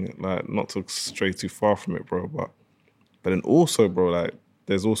another thing, like, not to stray too far from it, bro, but then also, bro, like,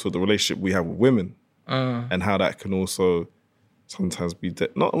 there's also the relationship we have with women, and how that can also sometimes be,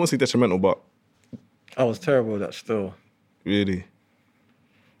 not honestly detrimental, but... I was terrible at that still. Really?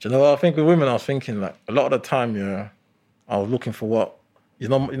 Do you know what I think with women? I was thinking, like, a lot of the time, yeah, I was looking for what... You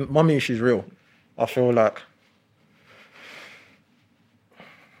know, mommy issue's real. I feel like...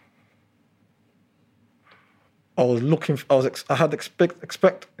 I had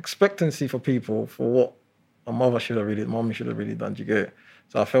expectancy for people for what a mommy should have really done. Do you get it?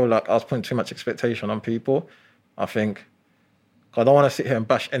 So I feel like I was putting too much expectation on people. I think, I don't want to sit here and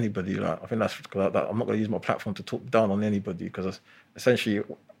bash anybody. Like, I think that's because I'm not going to use my platform to talk down on anybody, because essentially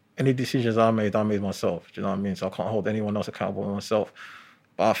any decisions I made myself. Do you know what I mean? So I can't hold anyone else accountable for myself.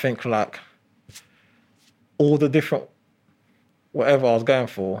 But I think, like, all the different whatever I was going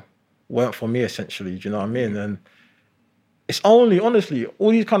for weren't for me, essentially. Do you know what I mean? And it's only, honestly,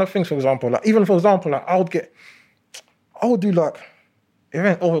 all these kind of things, for example, like, even for example, like, I would do like,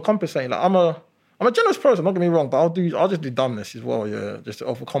 overcompensating. Like, I'm a generous person, don't get me wrong, but I'll just do dumbness as well, yeah, just to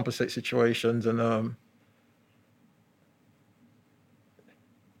overcompensate situations. And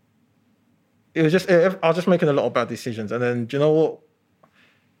it was just, I was just making a lot of bad decisions. And then, do you know what?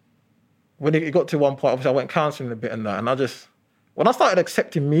 When it got to one point, obviously I went counselling a bit and that, and when I started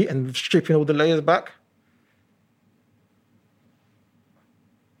accepting me and stripping all the layers back,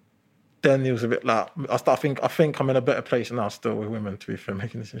 then it was a bit like, I think I'm in a better place now still with women, to be fair,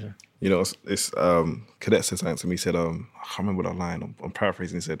 making decisions. You know, it's Cadet said something to me, he said, I can't remember the line, I'm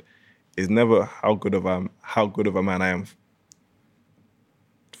paraphrasing, he said, it's never how good of a man I am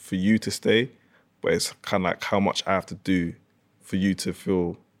for you to stay, but it's kind of like how much I have to do for you to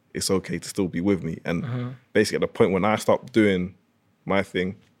feel it's okay to still be with me. And basically at the point when I stop doing my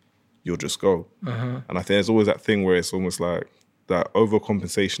thing, you'll just go. And I think there's always that thing where it's almost like that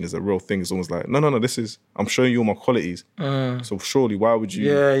overcompensation is a real thing. It's almost like, no, this is, I'm showing you all my qualities. So surely, why would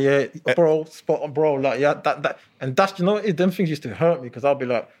you? Yeah, bro, spot on, bro. Like, yeah, that, and that's, you know, them things used to hurt me because I'll be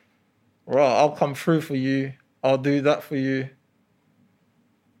like, right, I'll come through for you. I'll do that for you.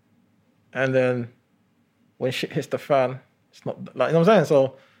 And then when shit hits the fan, it's not, like, you know what I'm saying?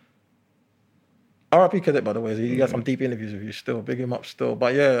 So, R.I.P. Cadet, by the way. He got some deep interviews with you still. Big him up still.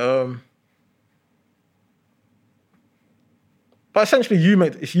 But yeah, but essentially, you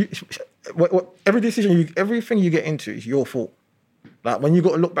made everything you get into is your fault. Like when you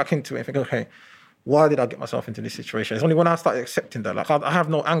got to look back into it and think, okay, why did I get myself into this situation? It's only when I started accepting that. Like I have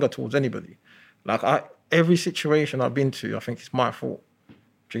no anger towards anybody. Like every situation I've been to, I think it's my fault.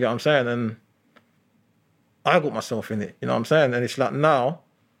 Do you get what I'm saying? And I got myself in it. You know what I'm saying? And it's like now,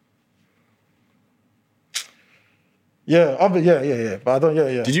 yeah. But I don't.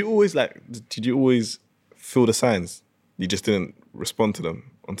 Yeah. Did you always feel the signs? You just didn't respond to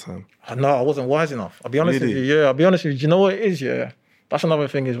them on time? No, I wasn't wise enough. I'll be honest with you. Yeah, I'll be honest with you. Do you know what it is? Yeah, that's another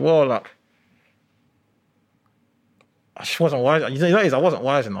thing as well. Like, I just wasn't wise. You know, I wasn't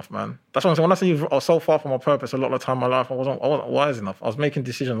wise enough, man. That's what I'm saying. When I say I was so far from my purpose, a lot of the time in my life, I wasn't wise enough. I was making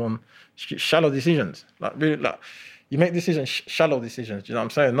decisions on shallow decisions. Like really, like you make decisions, shallow decisions. You know what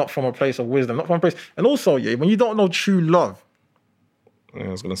I'm saying? Not from a place of wisdom, not from a place. And also, yeah, when you don't know true love. Yeah, I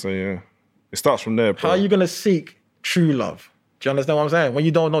was gonna say, yeah, it starts from there. Bro. How are you gonna seek true love? Do you understand what I'm saying? When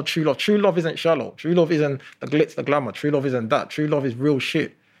you don't know true love isn't shallow. True love isn't the glitz, the glamour. True love isn't that. True love is real shit.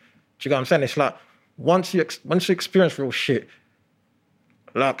 Do you get what I'm saying? It's like once you experience real shit,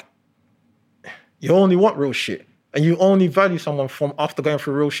 like you only want real shit, and you only value someone from after going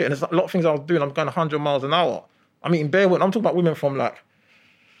through real shit. And there's a lot of things I was doing. I'm going 100 miles an hour. I'm eating bare women. I'm talking about women from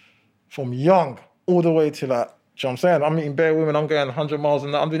young all the way to like. Do you know what I'm saying? I'm eating bare women, I'm going 100 miles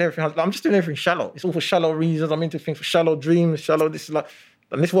an hour, I'm doing everything. I'm just doing everything shallow. It's all for shallow reasons. I'm into things for shallow dreams, shallow, this is like,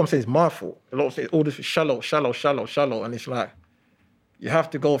 and this is what I'm saying is my fault. A lot of things, all this is shallow. And it's like, you have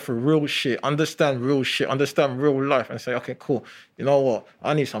to go through real shit, understand real life and say, okay, cool. You know what?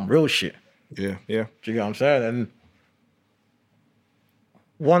 I need some real shit. Yeah. Do you get what I'm saying? And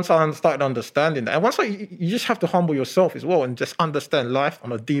once I started understanding that, and you just have to humble yourself as well and just understand life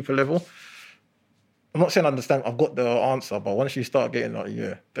on a deeper level. I'm not saying understand, I've got the answer, but once you start getting like,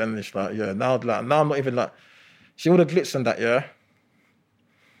 yeah, then it's like, yeah, now I'm not even like, see all the glitz and that, yeah?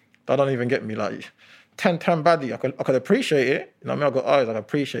 That don't even get me, like, 10-10 baddie, I could appreciate it, you know what I mean? I got eyes, I can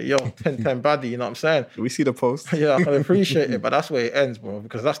appreciate, 10-10 baddie, you know what I'm saying? We see the post. Yeah, I can appreciate it, but that's where it ends, bro,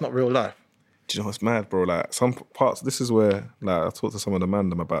 because that's not real life. Do you know what's mad, bro? Like, some parts, this is where, like, I talk to some of the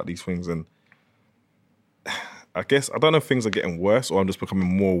man about these things, and I guess, I don't know if things are getting worse, or I'm just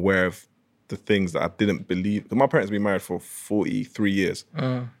becoming more aware of the things that I didn't believe. My parents have been married for 43 years.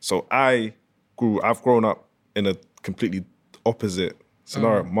 So I've grown up in a completely opposite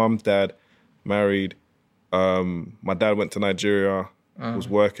scenario. Mum, dad, married. My dad went to Nigeria, was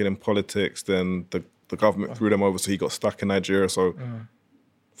working in politics. Then the government threw them over, so he got stuck in Nigeria. So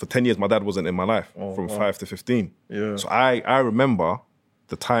for 10 years, my dad wasn't in my life, from 5 to 15. Yeah. So I remember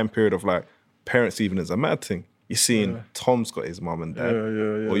the time period of like, parents even is a mad thing. You're seeing Tom's got his mum and dad,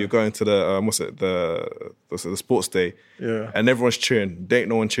 or you're going to the sports day, and everyone's cheering. There ain't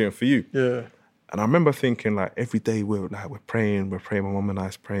no one cheering for you. Yeah. And I remember thinking like every day we're praying. My mum and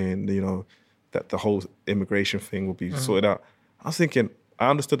I's praying. You know that the whole immigration thing will be sorted out. I was thinking I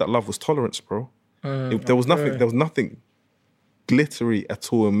understood that love was tolerance, bro. There was nothing glittery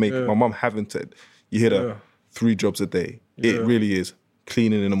at all. And my mum having to. You hear that 3 jobs a day. It really is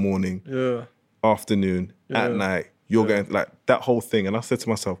cleaning in the morning. Yeah. Afternoon, at night, you're going like that whole thing. And I said to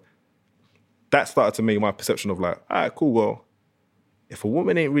myself, that started to make my perception of like, all right, cool, well, if a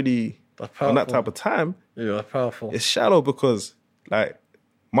woman ain't really on that type of time, that's powerful. It's shallow because like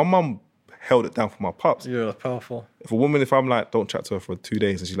my mum held it down for my pups. Yeah, that's powerful. If I'm like, don't chat to her for 2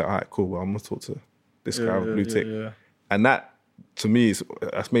 days, and she's like, all right, cool, well, I'm gonna talk to this guy with a blue tick. Yeah. And that to me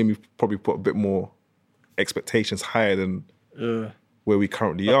that's made me probably put a bit more expectations higher than where we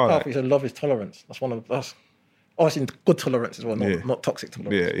currently are. Like, love is tolerance. That's obviously good tolerance as well, not toxic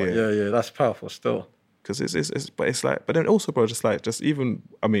tolerance. Yeah, that's powerful still. Because it's like, but then also, bro, just even,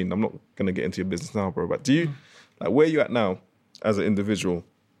 I mean, I'm not gonna get into your business now, bro, but do you, like, where you at now as an individual?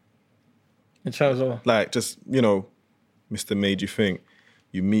 In terms of? Like, just, you know, Mr. Made You Think,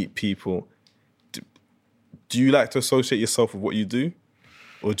 you meet people. Do you like to associate yourself with what you do?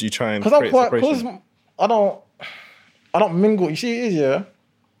 Or do you try and create separation? Because I don't mingle. You see, it is, yeah.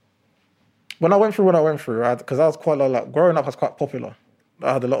 When I went through, because I was quite like growing up, I was quite popular.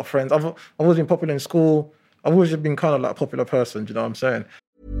 I had a lot of friends. I've always been popular in school. I've always been kind of like a popular person. Do you know what I'm saying?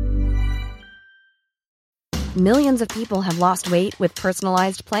 Millions of people have lost weight with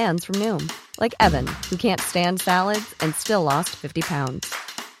personalized plans from Noom. Like Evan, who can't stand salads and still lost 50 pounds.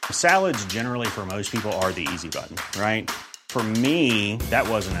 Salads generally for most people are the easy button, right? For me, that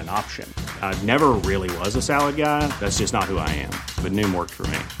wasn't an option. I never really was a salad guy. That's just not who I am. But Noom worked for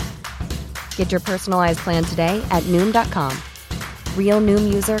me. Get your personalized plan today at Noom.com. Real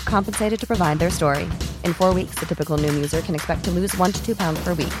Noom user compensated to provide their story. In 4 weeks, the typical Noom user can expect to lose 1 to 2 pounds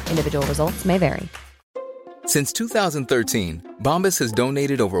per week. Individual results may vary. Since 2013, Bombas has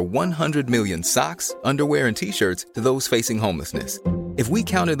donated over 100 million socks, underwear, and T-shirts to those facing homelessness. If we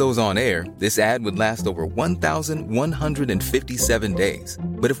counted those on air, this ad would last over 1,157 days.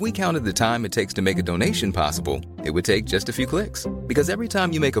 But if we counted the time it takes to make a donation possible, it would take just a few clicks. Because every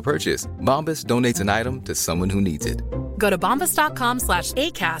time you make a purchase, Bombas donates an item to someone who needs it. Go to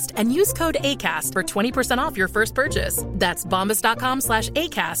bombas.com/ACAST and use code ACAST for 20% off your first purchase. That's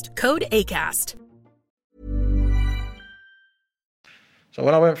bombas.com/ACAST, code ACAST. So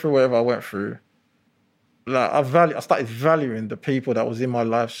when I went through whatever I went through, like I started valuing the people that was in my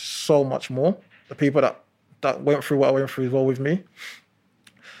life so much more. The people that went through what I went through as well with me.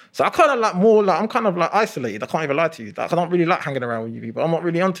 So I kind of I'm kind of like isolated. I can't even lie to you. Like I don't really like hanging around with new people. I'm not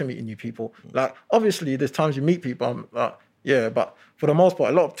really onto meeting new people. Like obviously there's times you meet people, I'm like, yeah, but for the most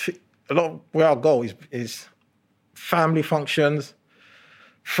part, a lot of where I go is family functions,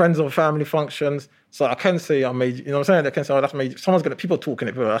 friends of family functions. So I can say I made, you know what I'm saying? I can say, oh, that's made, people talking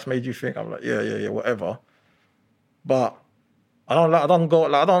it, but that's made you think. I'm like, yeah, whatever. But I'm not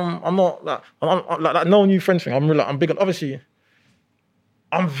like no new friends thing. I'm big on, obviously,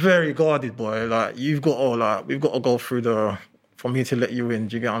 I'm very guarded, boy. Like we've got to go through for me to let you in.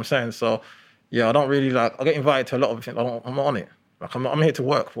 Do you get what I'm saying? So yeah, I don't really I get invited to a lot of things. I'm not on it. Like I'm here to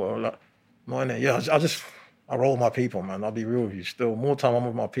work for, like, I'm not in it. Yeah, I roll with my people, man. I'll be real with you still. More time I'm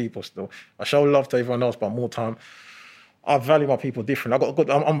with my people still. I show love to everyone else, but more time, I value my people different.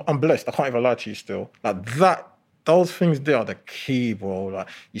 I'm blessed. I can't even lie to you still. Like that, those things there are the key, bro. Like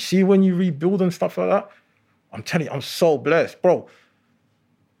you see when you rebuild and stuff like that, I'm telling you, I'm so blessed, bro.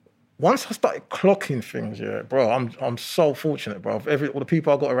 Once I started clocking things, yeah, bro, I'm so fortunate, bro. All the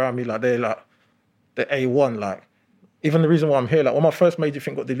people I got around me, like they're A1, like even the reason why I'm here, like when my first major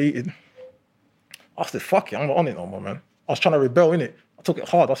thing got deleted, I said, fuck it, I'm not on it no more, man. I was trying to rebel, innit? I took it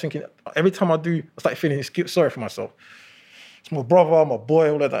hard. I was thinking, every time I do, I started feeling sorry for myself. It's my brother, my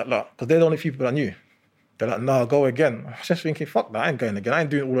boy, all of that, like, because they're the only people I knew. They're like, nah, go again. I was just thinking, fuck that, I ain't going again. I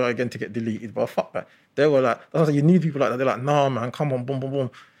ain't doing all that again to get deleted, but fuck that. They were like, you need people like that. They're like, nah, man, come on, boom, boom, boom.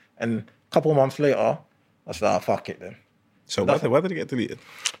 And a couple of months later, I said, fuck it then. So why did it get deleted?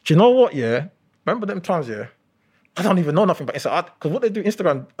 Do you know what, yeah? Remember them times, yeah? I don't even know nothing about Instagram. Because what they do,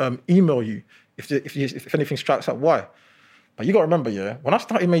 Instagram email you if anything strikes up. Why? But you got to remember, yeah, when I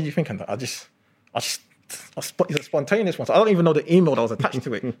started Made You Thinking that, it's a spontaneous one. So I don't even know the email that was attached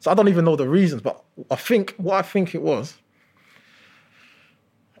to it. So I don't even know the reasons. But I think it was,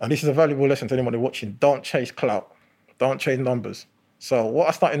 and this is a valuable lesson to anyone watching, don't chase clout. Don't chase numbers. So what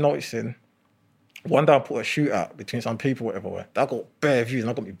I started noticing, one day I put a shoot out between some people, whatever, that got bare views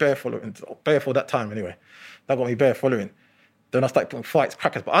and I got me bare following, bare for that time anyway. That got me bare following. Then I started putting fights,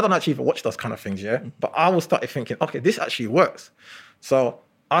 crackers, but I don't actually even watch those kind of things, yeah? But I was started thinking, okay, this actually works. So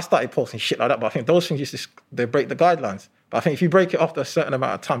I started posting shit like that, but I think those things they break the guidelines. But I think if you break it after a certain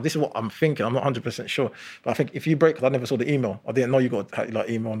amount of time, this is what I'm thinking, I'm not 100% sure. But I think if you break, because I never saw the email, I didn't know you got like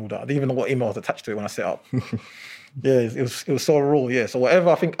email and all that. I didn't even know what email was attached to it when I set up. Yeah, it was so raw, yeah. So whatever,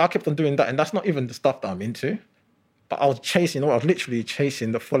 I think I kept on doing that, and that's not even the stuff that I'm into. But I was literally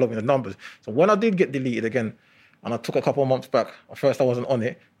chasing the following, the numbers. So when I did get deleted again, and I took a couple of months back, at first I wasn't on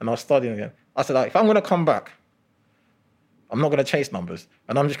it, and I was studying again. I said, if I'm going to come back, I'm not going to chase numbers,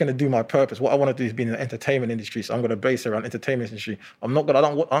 and I'm just going to do my purpose. What I want to do is be in the entertainment industry, so I'm going to base it around entertainment industry. I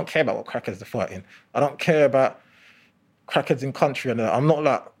don't care about what crackers are fighting. I don't care about crackers in country, and I'm not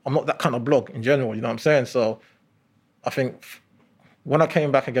that kind of blog in general. You know what I'm saying? So I think when I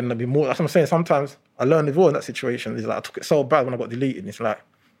came back again, there'd be more. That's what I'm saying. Sometimes I learned as well in that situation. It's like I took it so bad when I got deleted. It's like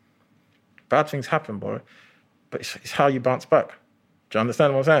bad things happen, bro. But it's how you bounce back. Do you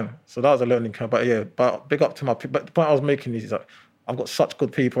understand what I'm saying? So that was a learning curve. But yeah, but big up to my people. But the point I was making is that I've got such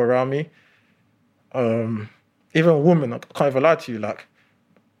good people around me. Even women, I can't even lie to you, like,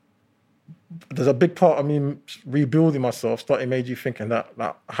 there's a big part of me rebuilding myself, starting Made You Thinking that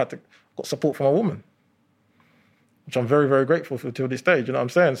I got support from a woman, which I'm very, very grateful for till this day. You know what I'm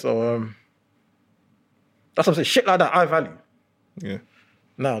saying? So that's what I'm saying. Shit like that, I value. Yeah.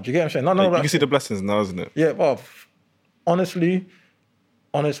 Now, do you get what I'm saying? No, you can see the blessings now, isn't it? Yeah, well, honestly,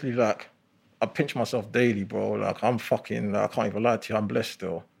 like, I pinch myself daily, bro. Like, I'm fucking, like, I can't even lie to you, I'm blessed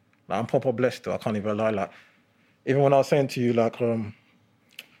still. Like, I'm proper blessed still, I can't even lie. Like, even when I was saying to you, like,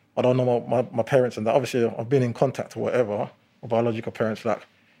 I don't know my parents and that. Obviously, I've been in contact or whatever, my biological parents, like,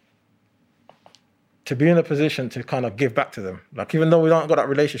 to be in a position to kind of give back to them. Like, even though we don't got that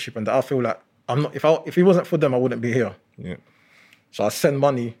relationship and that, I feel like I'm not, if it wasn't for them, I wouldn't be here. Yeah. So I send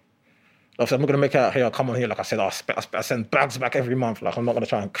money. Like I said, I'm not going to make it out here, I come on here. Like I said, I send bags back every month. Like, I'm not going to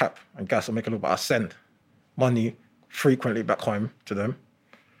try and cap and gas or make it look, but I send money frequently back home to them.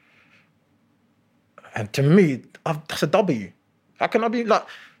 And to me, that's a W. How can I be like,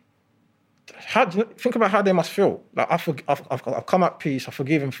 think about how they must feel. Like, I've come at peace, I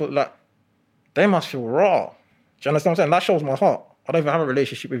forgive them for, like, they must feel raw. Do you understand what I'm saying? That shows my heart. I don't even have a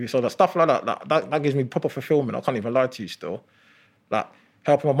relationship with you. So that stuff like that gives me proper fulfillment. I can't even lie to you still. Like,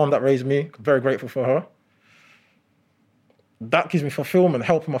 helping my mum that raised me, very grateful for her. That gives me fulfillment,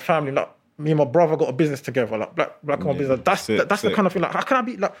 helping my family. Like, me and my brother got a business together, like black on business. That's the kind of thing. Like, how can I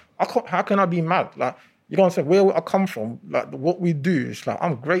be like? How can I be mad? Like, you know what I'm saying? Where I come from, like what we do, it's like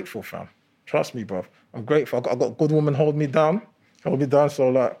I'm grateful, fam. Trust me, bro. I'm grateful. I got a good woman hold me down. So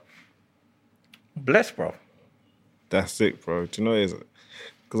like, blessed, bro. That's sick, bro. Do you know what it is?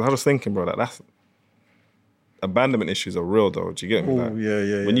 Because I was thinking, bro, that's abandonment issues are real, though. Do you get me? Oh, like,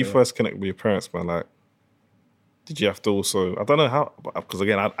 yeah. When you first connect with your parents, man, like, did you have to also? I don't know how, because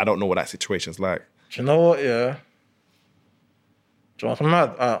again, I don't know what that situation's like. Do you know what? Yeah. Do you know what I'm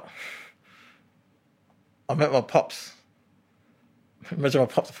mad? I met my pops. Imagine my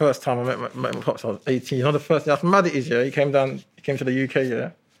pops the first time I met my pops. I was 18. You know the first thing. That's mad it is. Yeah, he came to the UK.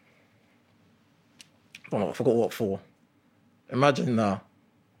 Yeah. I don't know. I forgot what for. Imagine now.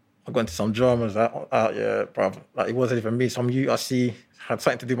 I got into some dramas out, yeah, bruv. Like, it wasn't even me. Some I see had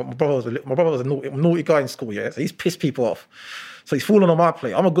something to do. But my brother was a naughty guy in school, yeah. So he's pissed people off. So he's falling on my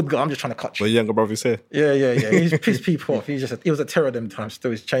plate. I'm a good guy. I'm just trying to cut you. What younger brother say? Yeah. He's pissed people off. He was a terror them times. Still,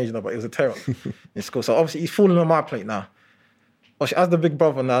 he's changing up, but he was a terror in school. So obviously he's falling on my plate now. Obviously, as the big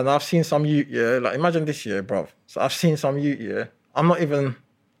brother now, and I've seen some youth, yeah. Like, imagine this year, bruv. So I've seen some youth, yeah. I'm not even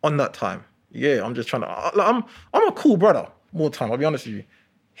on that time. Yeah, I'm just trying to. Like, I'm a cool brother. More time, I'll be honest with you.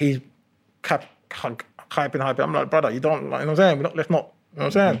 He's hyping. I'm like, brother, you don't, like, you know what I'm saying? Let's not, you know what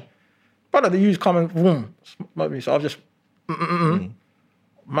I'm saying? Brother, the youths come and boom, smoke me. So I've just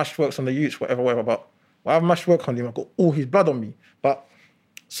mashed works on the youths, whatever. But I've mashed work on him. I've got all his blood on me. But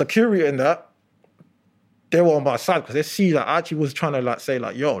security and that, they were on my side because they see that I actually was trying to, like, say,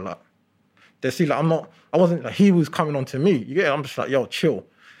 like, yo, like, they see, like, I wasn't, like, he was coming on to me. You get it? I'm just like, yo, chill.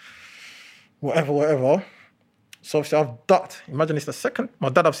 Whatever. So obviously I've ducked. Imagine it's the second. My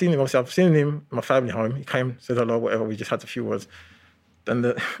dad, I've seen him in my family home. He came, said hello, whatever. We just had a few words.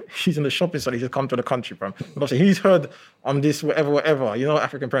 Then he's in the shopping center. He's just come to the country, bro. And obviously he's heard I'm this, whatever. You know,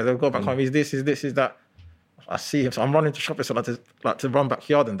 African parents, they'll go back home. He's this, is that. I see him. So I'm running to shopping center to run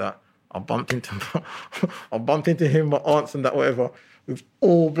backyard and that. I bumped into him, my aunts and that, whatever, with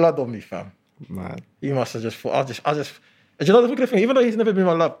all blood on me, fam. Man. He must have just thought, and you know the wicked thing, even though he's never been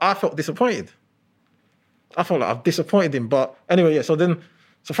my love, I felt disappointed. I felt like I've disappointed him. But anyway, yeah, so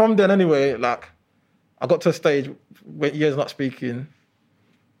from then anyway, like, I got to a stage where years not speaking.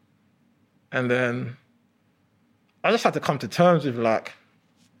 And then I just had to come to terms with, like,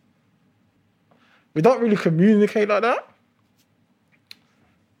 we don't really communicate like that.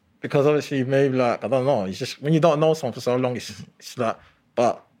 Because obviously maybe, like, I don't know, it's just, when you don't know someone for so long, it's like,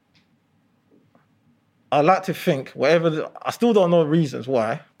 but I like to think I still don't know reasons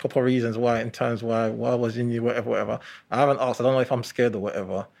why, proper reasons why, in terms why I was in you, whatever. I haven't asked. I don't know if I'm scared or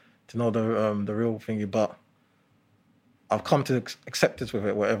whatever to know the real thingy, but I've come to acceptance with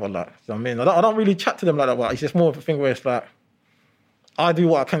it, whatever. Like, you know what I mean? I don't really chat to them like that, but it's just more of a thing where it's like, I do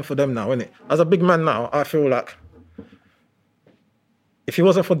what I can for them now, innit? As a big man now, I feel like if it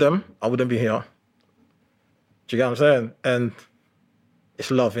wasn't for them, I wouldn't be here. Do you get what I'm saying? And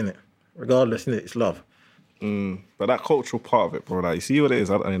it's love, innit? Regardless, innit? It's love. But that cultural part of it, bro, like, you see what it is?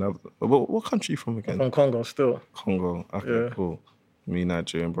 What country are you from again? I'm from Congo still. Congo. Okay, Yeah. cool. Me,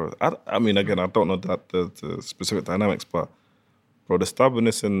 Nigerian, bro. I mean, again, I don't know that the specific dynamics, but, bro, the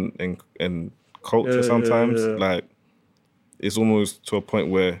stubbornness in culture sometimes, like, it's almost to a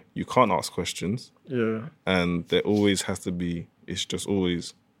point where you can't ask questions. Yeah. And there always has to be, it's just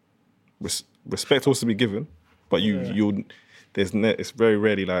always, respect has to be given, but it's very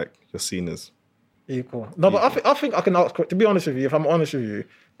rarely, like, you're seen as equal. No, but I think I can ask, to be honest with you, if I'm honest with you,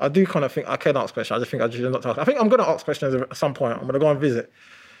 I do kind of think I can ask questions. I just think I just not to ask. I think I'm going to ask questions at some point. I'm going to go and visit.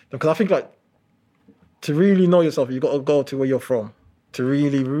 Because I think, like, to really know yourself, you've got to go to where you're from. To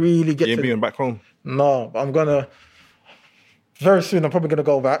really, really get you ain't being back home? No, but I'm going to, very soon, I'm probably going to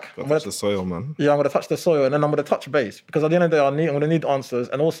go back. Touch the soil, man. Yeah, I'm going to touch the soil and then I'm going to touch base. Because at the end of the day, I'm going to need answers.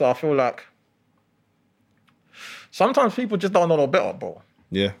 And also, I feel like sometimes people just don't know no better, bro.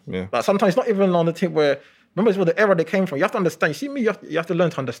 Yeah. Like sometimes it's not even on the tip where, remember it's where the era they came from. You have to understand. You see me, you have to learn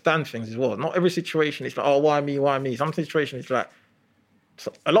to understand things as well. Not every situation is like, oh, why me? Some situations like,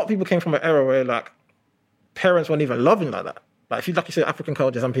 so a lot of people came from an era where like parents weren't even loving like that. Like if you like you say African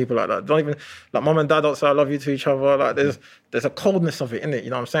culture, some people like that don't even like mom and dad don't say I love you to each other. Like there's a coldness of it in it. You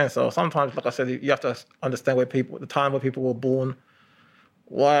know what I'm saying? So sometimes, like I said, you have to understand the time where people were born,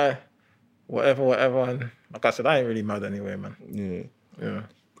 why, whatever. And like I said, I ain't really mad anyway, man. Yeah.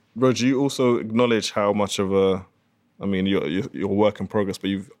 Bro, do you also acknowledge how much of you're work in progress, but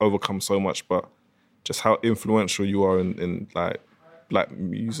you've overcome so much, but just how influential you are in like black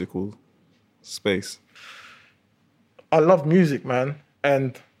musical space? I love music, man,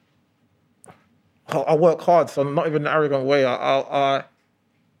 and I work hard, so not even in an arrogant way. I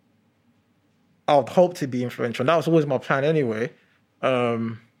would hope to be influential. And that was always my plan anyway. But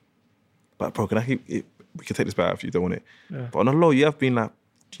bro, we can take this back if you don't want it. Yeah. But on the low, you have been like,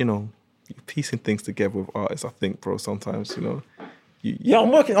 you know, you're piecing things together with artists, I think, bro, sometimes, you know. Yeah,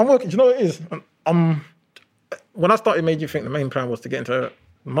 I'm working. Do you know what it is? When I started Made You Think, the main plan was to get into...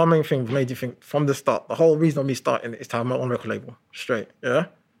 My main thing Made You Think from the start. The whole reason of me starting is to have my own record label, straight, yeah?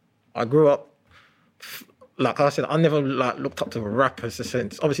 I grew up, like I said, I never like looked up to rappers in a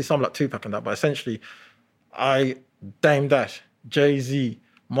sense. Obviously, some like Tupac and that, but essentially, Dame Dash, Jay-Z,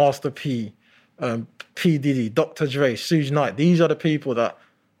 Master P, P. Diddy, Dr. Dre, Suge Knight, these are the people that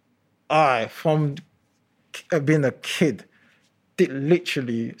from being a kid,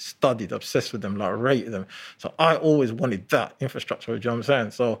 literally studied, obsessed with them, like rated them. So I always wanted that infrastructure, you know what I'm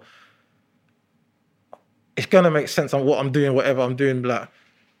saying? So it's gonna make sense on what I'm doing, whatever I'm doing, like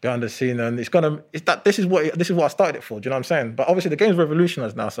behind the scene, and this is what I started it for, do you know what I'm saying? But obviously the game's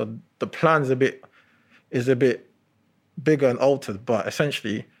revolutionized now, so the plan's a bit bigger and altered, but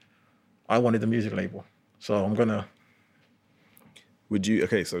essentially I wanted the music label. So I'm gonna...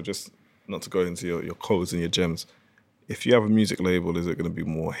 So just not to go into your codes and your gems, if you have a music label, is it going to be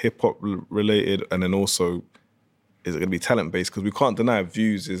more hip-hop related? And then also, is it going to be talent-based? Because we can't deny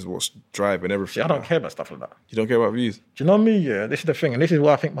views is what's driving everything. See, I don't care about stuff like that. You don't care about views? Do you know me? Yeah, this is the thing. And this is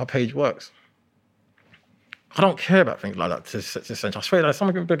why I think my page works. I don't care about things like that. I swear, like, some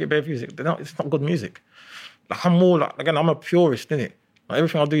people get bad music. It's not good music. Like, I'm more like, again, I'm a purist, innit? Like,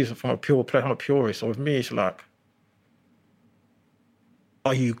 everything I do is from a pure place. I'm a purist. So with me, it's like,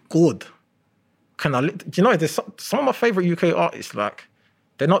 are you good? Do you know, there's some of my favourite UK artists, like,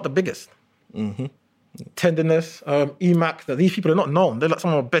 they're not the biggest. Mm-hmm. Tenderness, EMAC, these people are not known. They're like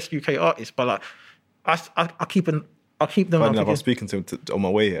some of the best UK artists, but like, I keep them... I was speaking to him on my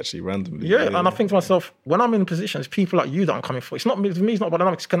way, actually, randomly. Yeah, and I think to myself, when I'm in positions, people like you that I'm coming for, it's not me, it's not about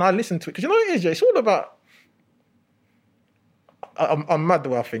dynamics. Can I listen to it? Because you know what it is, yeah? It's all about... I'm mad the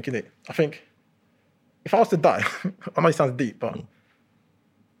way I think, innit? I think, if I was to die, I know it sounds deep, but...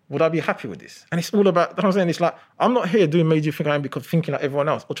 would I be happy with this? And it's all about, that's what I'm saying, it's like, I'm not here doing Made You Think I am because thinking like everyone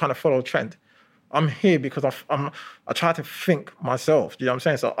else or trying to follow a trend. I'm here because I try to think myself, do you know what I'm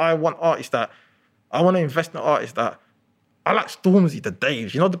saying? So I want to invest in artists that, I like Stormzy, the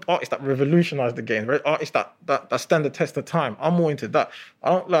Daves, you know, the artists that revolutionized the game, right? Artists that stand the test of time. I'm more into that. I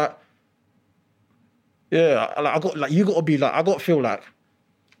don't like, yeah, like, you got to be like, I got to feel like,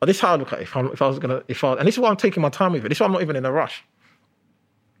 oh, this is how I look at it. And this is why I'm taking my time with it. This is why I'm not even in a rush.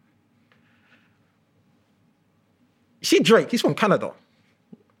 You see Drake, he's from Canada.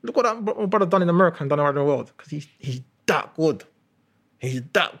 Look what that brother done in America and done around the world. Because he's that good. He's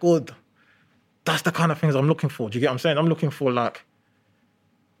that good. That's the kind of things I'm looking for. Do you get what I'm saying? I'm looking for like,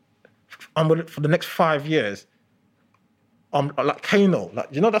 for the next 5 years, I'm like Kano. Like,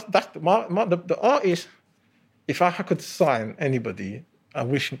 you know, that's the artist. If I could sign anybody, I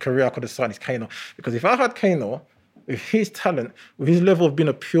wish in career I could have signed is Kano. Because if I had Kano, with his talent, with his level of being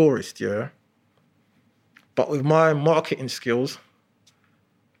a purist, yeah, but with my marketing skills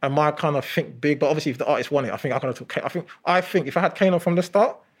and my kind of think big, but obviously if the artist won it, I think if I had Kano from the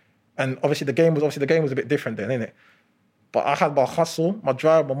start, and obviously the game was a bit different then, innit? But I had my hustle, my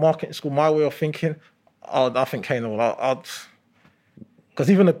drive, my marketing school, my way of thinking. I think Kano, because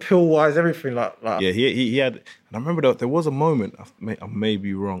even the pill-wise, everything like yeah, he had, and I remember there was a moment, I may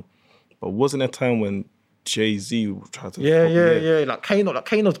be wrong, but wasn't a time when Jay-Z tried to... Yeah, like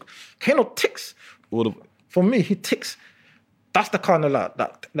Kano ticks. For me, he ticks. That's the kind of like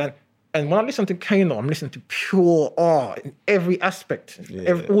that. And when I listen to Kano, I'm listening to pure art in every aspect,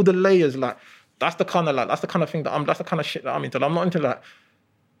 all the layers. Like that's the kind of thing that's the kind of shit that I'm into. I'm not into like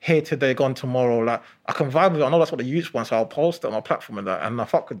here today, gone tomorrow. Like I can vibe with it. I know that's what the youth want, so I'll post it on my platform and that, and I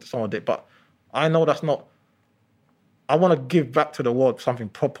fuck with some of it. But I know that's not. I want to give back to the world something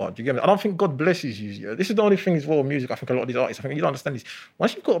proper. Do you get me? I don't think God blesses you. Yeah? This is the only thing is world music. I think a lot of these artists, I think you don't understand this.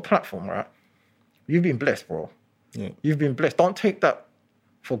 Once you've got a platform, right, you've been blessed, bro. Yeah. You've been blessed. Don't take that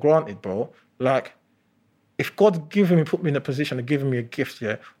for granted, bro. Like, if God's put me in a position of giving me a gift,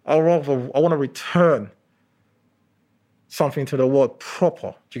 yeah, I want to return something to the world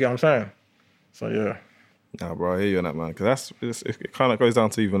proper. Do you get what I'm saying? So, yeah. Nah, bro, I hear you on that, man. Because it kind of goes down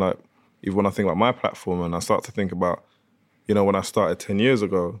to even when I think about my platform and I start to think about, you know, when I started 10 years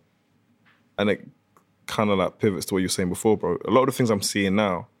ago, and it kind of like pivots to what you were saying before, bro. A lot of the things I'm seeing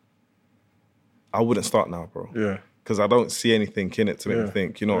now, I wouldn't start now, bro. Yeah. Because I don't see anything in it to make me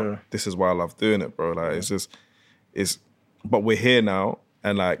think, you know, this is why I love doing it, bro. Like, but we're here now,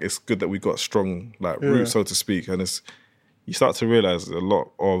 and like, it's good that we got strong, like, roots, so to speak. And you start to realize a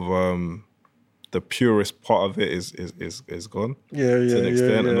lot of the purest part of it is gone. To an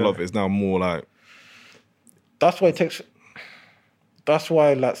extent, and a lot of it is now more like. That's why it takes. That's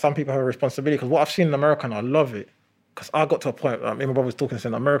why, like, some people have a responsibility. Because what I've seen in America, and I love it. Because I got to a point, like, me and my brother was talking,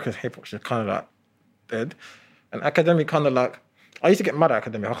 saying America's hip hop is kind of like dead. And academic kind of like, I used to get mad at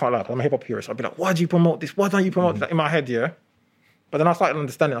academic, I can't lie, because I'm a hip hop purist. I'd be like, why do you promote this? Why don't you promote that? In my head, yeah. But then I started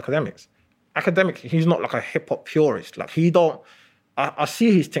understanding academics. Academic, he's not like a hip hop purist. Like, he don't, I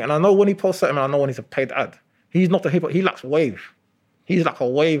see his thing, and I know when he posts something, I know when he's a paid ad. He's not a hip hop, he likes wave. He's like a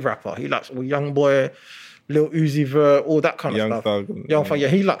wave rapper. He likes Young Boy, Lil Uzi Vert, all that kind of stuff. Young Thug, yeah,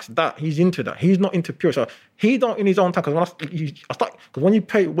 he likes that. He's into that. He's not into pure. So he don't in his own time. Because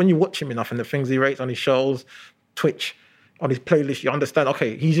when you watch him enough and the things he rates on his shows, Twitch, on his playlist, you understand.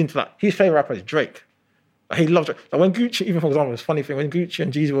 Okay, he's into that. His favorite rapper is Drake. He loves Drake. Like when Gucci, even for example, it's a funny thing when Gucci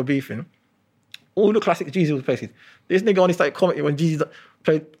and Jeezy were beefing, all the classic Jeezy was places. This nigga only started commenting when Jeezy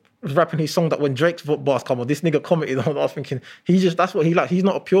was rapping his song that when Drake's bars come on, this nigga commented on. I was thinking that's what he likes. He's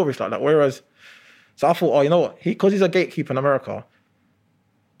not a purist like that. Whereas. So I thought, oh, you know what? Because he's a gatekeeper in America,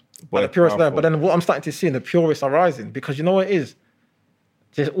 the purists there. But then what I'm starting to see, the purists are rising because you know what it is?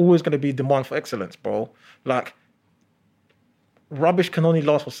 There's always going to be demand for excellence, bro. Like, rubbish can only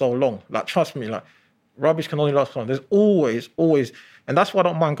last for so long. Like, trust me, like, rubbish can only last for so long. There's always, and that's why I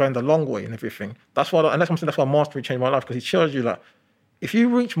don't mind going the long way and everything. That's why, that's why mastery changed my life, because it shows you, like, if you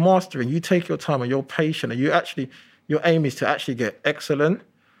reach mastery and you take your time and you're patient and your aim is to actually get excellent,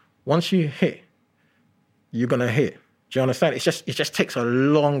 once you hit, you're going to hit. Do you understand? It just takes a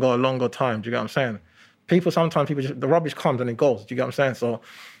longer time. Do you get what I'm saying? Sometimes the rubbish comes and it goes. Do you get what I'm saying? So,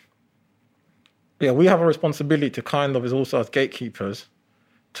 yeah, we have a responsibility to kind of, as also as gatekeepers,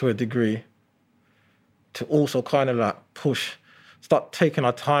 to a degree, to also kind of like start taking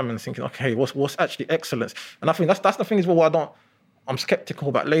our time and thinking, okay, what's actually excellence? And I think that's the thing is I'm skeptical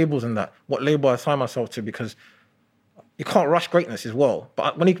about labels and that, what label I assign myself to, because you can't rush greatness as well.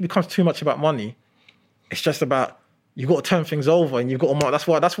 But when it becomes too much about money, it's just about, you've got to turn things over and you've got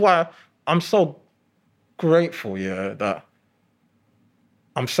to, that's why I'm so grateful, yeah, that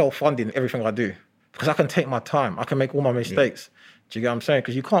I'm self-funding everything I do. Because I can take my time. I can make all my mistakes. Yeah. Do you get what I'm saying?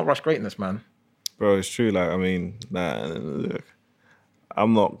 Because you can't rush greatness, man. Bro, it's true. Like, I mean, look,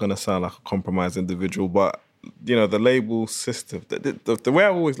 I'm not going to sound like a compromised individual, but, you know, the label system, the way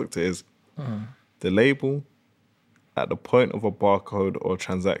I've always looked at it is the label at the point of a barcode or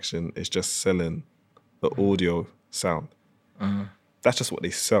transaction is just selling the audio sound. That's just what they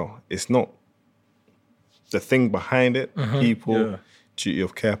sell. It's not the thing behind it, people, duty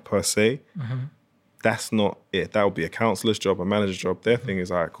of care per se. That's not it. That would be a counsellor's job, a manager's job. Their thing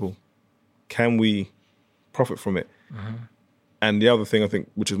is, all right, cool. Can we profit from it? And the other thing I think,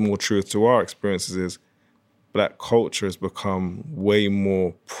 which is more true to our experiences, is black culture has become way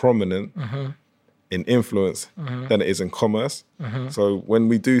more prominent in influence than it is in commerce. So when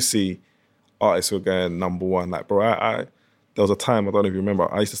we do see artists who are going number one, like, bro, there was a time, I don't know if you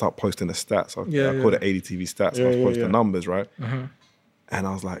remember, I used to start posting the stats. I called it ADTV stats. I was posting the numbers, right? And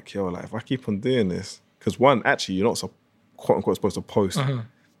I was like, yo, like, if I keep on doing this, because one, actually, you're not so, quote unquote supposed to post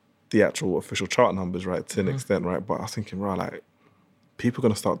the actual official chart numbers, right, to an extent, right? But I was thinking, right, like, people are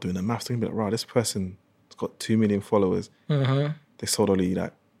going to start doing the maths. They're going to be like, right, this person's got 2 million followers. They sold only,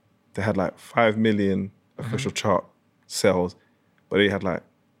 like, they had like 5 million official chart sales, but they had like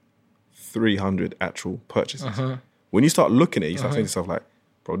 300 actual purchases. When you start looking at it, you start thinking to yourself like,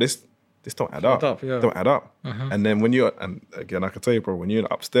 bro, this don't add up. Don't add up. And then and again, I can tell you, bro, when you're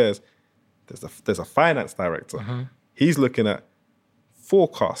upstairs, there's a finance director. He's looking at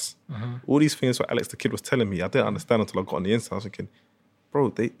forecasts. All these things what Alex the Kid was telling me, I didn't understand until I got on the inside. I was thinking,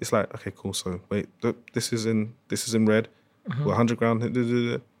 bro, it's like, okay, cool. So wait, this is in red. We're 100 grand.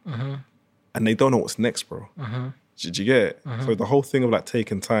 And they don't know what's next, bro. Did you get it? So the whole thing of like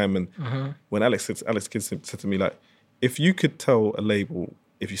taking time, and when Alex Kidd said to me, like, if you could tell a label,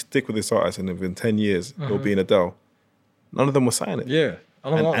 if you stick with this artist and within 10 years it'll be an Adele, none of them will sign it. Yeah.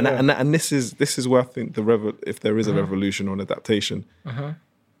 And this is where I think if there is a revolution or an adaptation,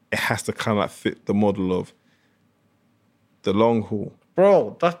 it has to kind of like fit the model of the long haul.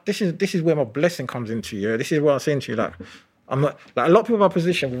 Bro, this is where my blessing comes into. Yeah, this is what I'm saying to you. Like, I'm not like a lot of people in my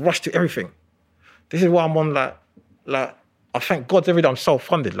position will rush to everything. This is why I'm on like I thank God every day I'm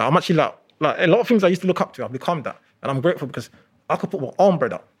self-funded. Like I'm actually like a lot of things I used to look up to, I've become that, and I'm grateful because I could put my own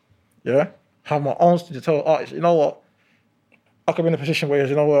bread up. Yeah, have my own to tell artists, you know what, I could be in a position where,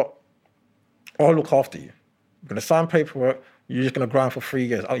 you know what, I'll look after you. I'm gonna sign paperwork. You're just gonna grind for 3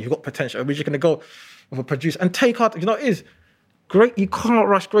 years. Oh, you've got potential. We're just gonna go with a producer and take out. You know, it is great. You can't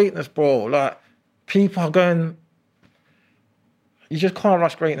rush greatness, bro. Like people are going. You just can't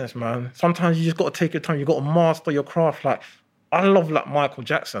rush greatness, man. Sometimes you just got to take your time. You got to master your craft. Like I love like Michael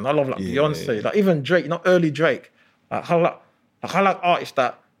Jackson. I love like Beyonce. Yeah. Like even Drake. You know, early Drake. Like I like artists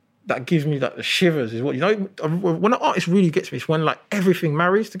that gives me like the shivers. Is what, you know, when an artist really gets me, it's when like everything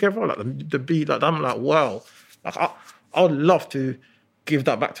marries together. Like the beat. Like I'm like, wow. Like I would love to give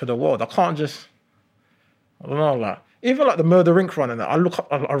that back to the world. I can't just, I don't know, like, even like the Murder Inc. run and that,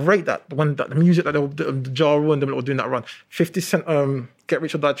 I rate that, when the music that the Ja Rule and them were doing that run, 50 Cent, Get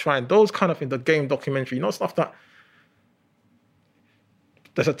Rich or Die Trying, those kind of things, the Game documentary, you know, stuff that,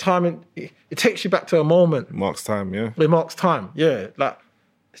 there's a time, it takes you back to a moment. Mark's time, yeah. It marks time, yeah. Like,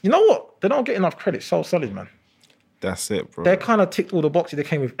 you know what? They don't get enough credit, Soul Solid, man. That's it, bro. They kind of ticked all the boxes. They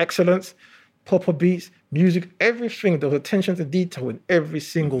came with excellence, proper beats, music, everything. There was attention to detail in every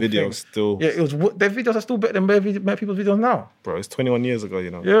single thing. Still... Yeah, their videos are still better than many people's videos now. Bro, it's 21 years ago,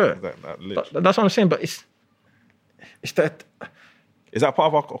 you know. Yeah. That's what I'm saying, but it's that... Is that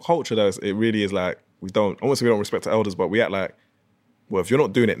part of our culture, though? It really is like, we don't respect our elders, but we act like, well, if you're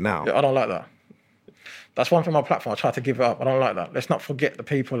not doing it now... Yeah, I don't like that. That's one thing on my platform, I try to give it up. I don't like that. Let's not forget the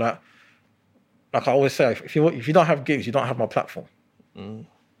people that... Like I always say, if you don't have gigs, you don't have my platform.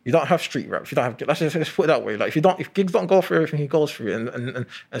 You don't have street rap. If you don't have, let's put it that way. Like if gigs don't go through everything he goes through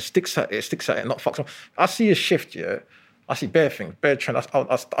and sticks at it, not fucks up. I see a shift, yeah. I see bare things, bare trend.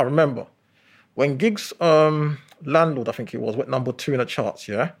 I remember when Gigs Landlord, I think it was, went number 2 in the charts,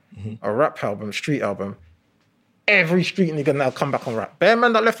 yeah. A rap album, street album. Every street nigga now come back on rap. Bare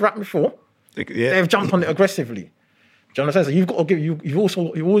man that left rap before, they've jumped on it aggressively. Do you understand? So you've got to give you've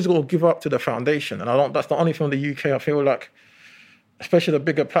always got to give up to the foundation, and that's the only thing in the UK. I feel like, especially the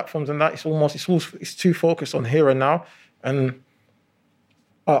bigger platforms and that, it's too focused on here and now, and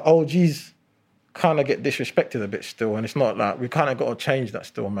our OGs kind of get disrespected a bit still, and it's not like, we kind of got to change that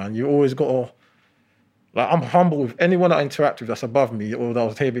still, man. You always got to, like, I'm humble with anyone I interact with that's above me or that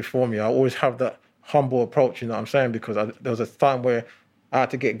was here before me. I always have that humble approach, you know what I'm saying? Because there was a time where I had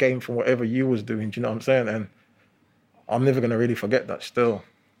to get game from whatever you was doing, do you know what I'm saying? And I'm never going to really forget that still.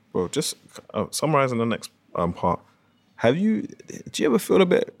 Bro, just summarising the next part. Do you ever feel a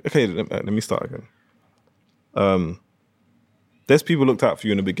bit... Okay, let me start again. There's people looked out for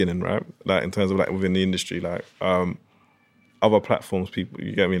you in the beginning, right? Like, in terms of, like, within the industry, like, other platforms, people,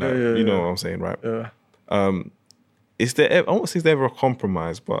 you get me? Like, you know what I'm saying, right? Yeah. Is there... I won't say is there ever a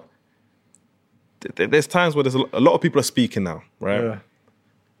compromise, but there's times where there's a lot of people are speaking now, right? Yeah.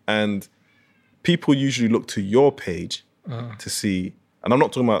 And people usually look to your page to see... And I'm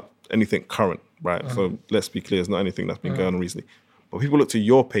not talking about anything current, right? So let's be clear, it's not anything that's been going on recently. But people look to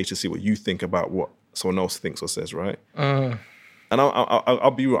your page to see what you think about what someone else thinks or says, right? And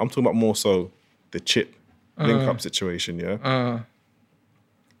I'll be real, I'm talking about more so the Chip link-up situation, yeah?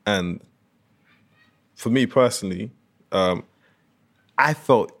 And for me personally, I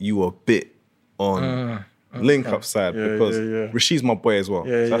felt you were a bit on link-up side because Rasheed's my boy as well.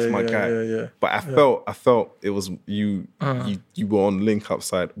 So that's my guy. But I felt it was you were on link-up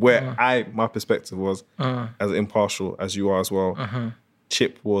side where my perspective was as impartial as you are as well.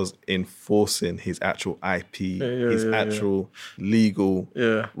 Chip was enforcing his actual IP, his actual legal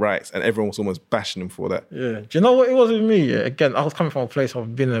rights, and everyone was almost bashing him for that. Yeah. Do you know what it was with me? Yeah? Again, I was coming from a place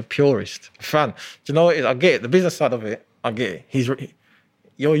of being a purist, a fan. Do you know what it is? I get it. The business side of it, I get it.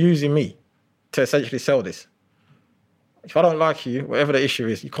 You're using me to essentially sell this. If I don't like you, whatever the issue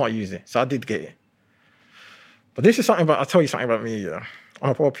is, you can't use it. So I did get it. But this is something I'll tell you something about me, yeah. I'm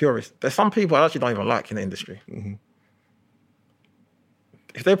a proper purist. There's some people I actually don't even like in the industry.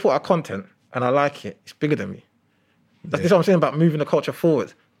 If they put out content and I like it, it's bigger than me. This is what I'm saying about moving the culture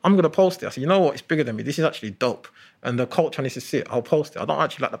forward. I'm going to post it. I say, you know what? It's bigger than me. This is actually dope. And the culture needs to see it. I'll post it. I don't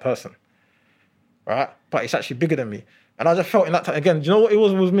actually like the person. Right? But it's actually bigger than me. And I just felt in that time, again, do you know what it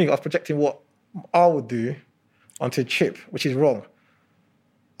was with me? I was projecting what I would do onto Chip, which is wrong.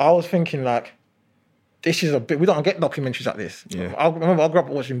 I was thinking like, this is a bit. We don't get documentaries like this. Yeah. I remember I grew up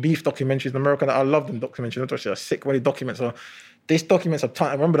watching beef documentaries in America. I loved them documentaries. They're sick way documents. So these documents of time.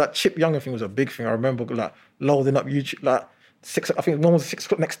 I remember that Chip Young thing was a big thing. I remember like loading up YouTube like 6. I think one was 6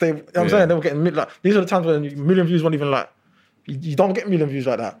 o'clock next day. You know what I'm saying? They were getting like these are the times when million views weren't even like you don't get million views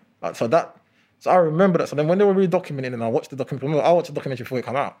like that. Like, so I remember that. So then when they were really documenting and I watched the documentary, I watched the documentary before it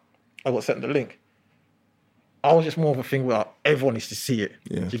came out. I got sent the link. I was just more of a thing where everyone needs to see it.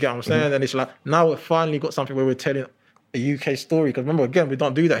 Yeah. Do you get what I'm saying? Mm-hmm. And it's like, now we've finally got something where we're telling a UK story. Because remember, again, we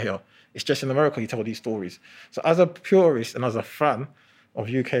don't do that here. It's just in America you tell these stories. So as a purist and as a fan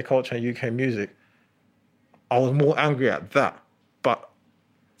of UK culture and UK music, I was more angry at that. But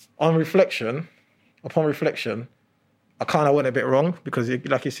upon reflection, I kind of went a bit wrong because,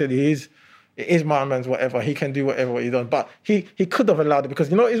 like you said, it is my man's whatever. He can do whatever he does. But he could have allowed it because,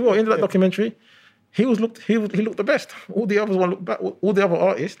 you know what, as well, in that documentary, he looked the best. All the others looked bad. All the other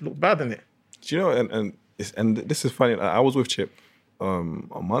artists looked bad in it. Do you know? And this is funny. I was with Chip on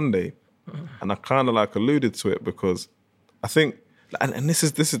Monday, and I kind of like alluded to it because I think, and this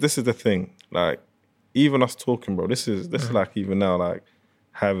is the thing. Like even us talking, bro. This is like even now, like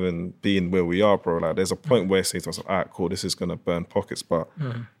being where we are, bro. Like there's a point where it says to us, all right, cool, this is gonna burn pockets, but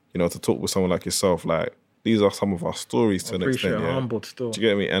you know, to talk with someone like yourself, like these are some of our stories to an extent. Yeah. Humbled still. Do you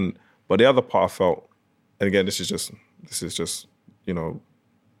get me? But the other part I felt, and again, this is just, you know,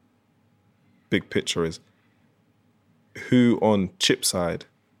 big picture is who on Chip's side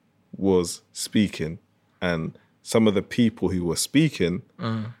was speaking and some of the people who were speaking,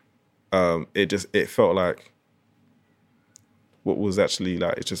 it felt like what was actually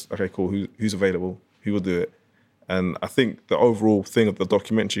like, it's just, okay, cool, who's available, who will do it. And I think the overall thing of the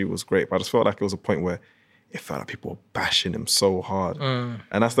documentary was great, but I just felt like it was a point where it felt like people were bashing him so hard. And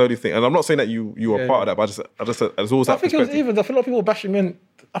that's the only thing. And I'm not saying that you were part of that, but I just there's always that perspective. I think a lot of people were bashing him.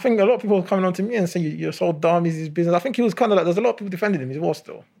 I think a lot of people were coming on to me and saying, you're so dumb, he's his business. I think he was kind of like, there's a lot of people defending him as well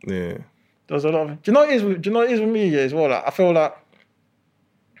still. Yeah. There's a lot of, do you know what it is with me as well? Like, I feel like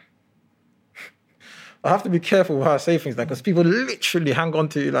I have to be careful with how I say things like, because people literally hang on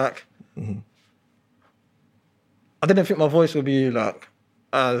to like, I didn't think my voice would be like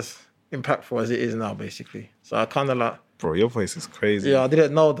as impactful as it is now, basically. So I kind of like... Bro, your voice is crazy. Yeah, I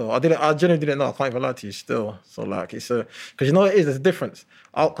didn't know though. I genuinely didn't know. I can't even lie to you still. So like, it's a... Because you know what it is? There's a difference.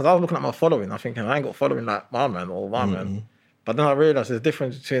 Because I was looking at my following. I'm thinking, I ain't got following like my man or my man. But then I realised there's a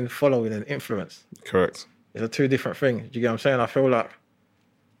difference between following and influence. Correct. It's a two different things. Do you get what I'm saying? I feel like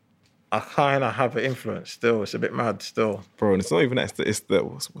I kind of have an influence still. It's a bit mad still. Bro, and it's not even that. It's the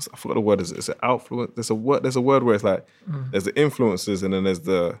I forgot the word. It's an outfluence. There's a word where it's like, there's the influencers and then there's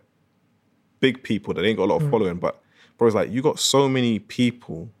the big people that ain't got a lot of following. But bro, it's like you got so many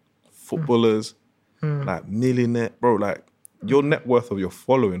people, footballers, like millionaire, bro, like your net worth of your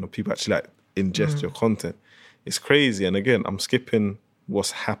following of people actually like ingest your content. It's crazy. And again, I'm skipping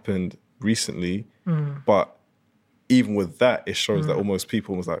what's happened recently, but even with that, it shows that almost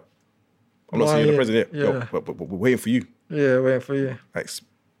people was like, I'm not seeing you the president yet, yo, but we're waiting for you. Yeah, waiting for you. Like,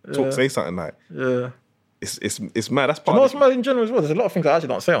 say something like. Yeah. It's mad. That's part. You know what's mad in general as well? There's a lot of things I actually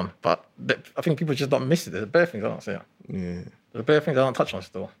don't say on, but I think people just don't miss it. There's bare things I don't say on. Yeah. There's bare things I don't touch on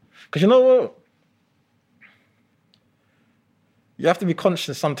still. Because you know what? You have to be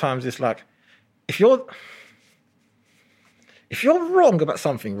conscious sometimes. It's like, if you're wrong about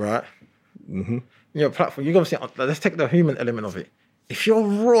something, right? Your platform, you obviously, let's take the human element of it. If you're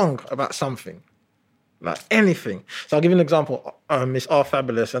wrong about something, like anything. So I'll give you an example. Miss R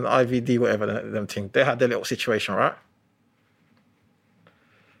Fabulous and IVD, whatever, them thing. They had their little situation, right?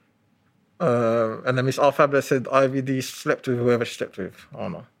 And then Miss R Fabulous said IVD slept with whoever she slept with. I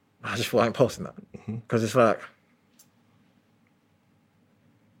don't know. I just thought I ain't posting that. Because it's like,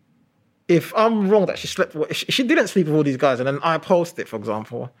 if I'm wrong that she slept with, if she didn't sleep with all these guys and then I post it, for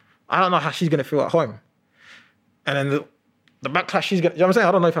example, I don't know how she's going to feel at home. And then the backlash she's getting, you know what I'm saying?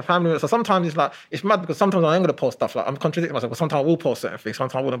 I don't know if her family... So sometimes it's like, it's mad because sometimes I ain't going to post stuff. Like, I'm contradicting myself, but sometimes I will post certain things,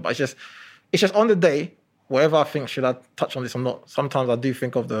 sometimes I wouldn't. But it's just on the day, whatever I think, should I touch on this or not? Sometimes I do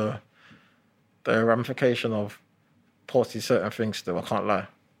think of the ramification of posting certain things still, I can't lie.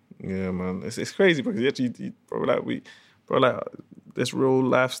 Yeah, man. It's crazy because actually, there's real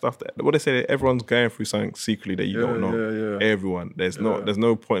life stuff that, what they say, everyone's going through something secretly that you don't know. Yeah. Everyone. There's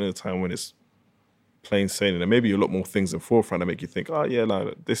no point in the time when it's plain sailing. And maybe a lot more things in forefront that make you think, oh yeah,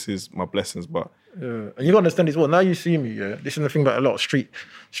 like this is my blessings, but and you gotta understand as well, now you see me, yeah. This is the thing about a lot of street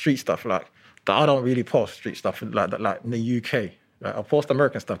stuff, like that I don't really post street stuff like that, like in the UK. Like, I post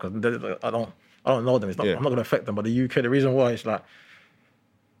American stuff because I don't know them. It's not, I'm not gonna affect them, but the UK, the reason why is like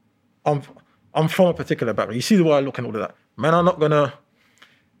I'm from a particular background. You see the way I look and all of that. Man, I'm not gonna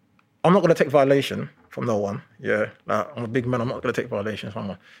take violation from no one. Yeah, like, I'm a big man. I'm not going to take violations from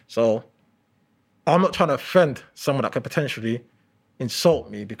someone. So I'm not trying to offend someone that could potentially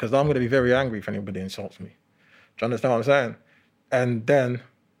insult me, because I'm going to be very angry if anybody insults me. Do you understand what I'm saying? And then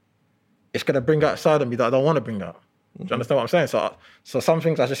it's going to bring out a side of me that I don't want to bring out. Do you understand what I'm saying? So some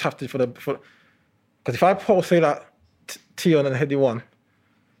things I just have to, because if I post, say, like, Tion and Headie One,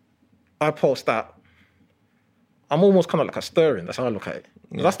 I post that, I'm almost kind of like a stirring. That's how I look at it.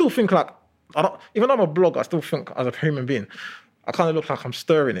 Because I still think like, even though I'm a blogger, I still think as a human being, I kind of look like I'm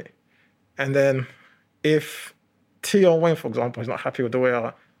stirring it. And then if Tion Wayne, for example, is not happy with the way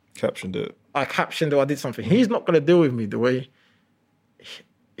I captioned it, or I did something, he's not going to deal with me the way,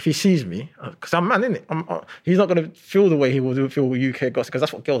 if he sees me, because I'm man, innit? He's not going to feel the way he will feel with UK gossip, because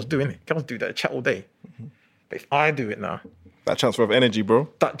that's what girls do, innit? Girls do that, chat all day. But if I do it now... That transfer of energy, bro.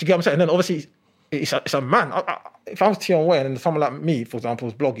 Do you get what I'm saying? And then obviously, it's a man. If I was Tion Wayne and someone like me, for example,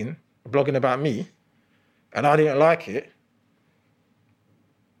 was blogging about me, and I didn't like it,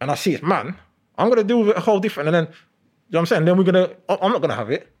 and I see it's man, I'm going to deal with it a whole different. And then, you know what I'm saying? Then I'm not going to have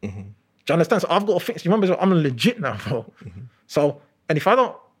it. Do you understand? So I've got to think, you remember, I'm legit now, bro. So, and if we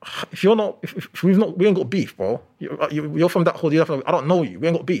ain't got beef, bro, you're from that hood, I don't know you, we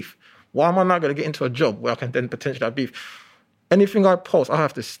ain't got beef. Why am I not going to get into a job where I can then potentially have beef? Anything I post, I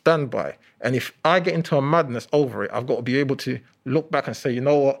have to stand by. And if I get into a madness over it, I've got to be able to look back and say, you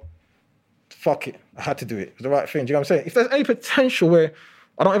know what? Fuck it. I had to do it. It was the right thing. Do you know what I'm saying? If there's any potential where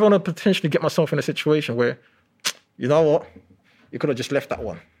I don't ever want to potentially get myself in a situation where, you know what? You could have just left that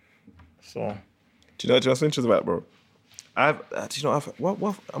one. So. Do you know what's interesting about, bro? I'm going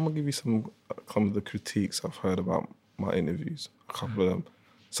to give you some of the critiques I've heard about my interviews. A couple of them.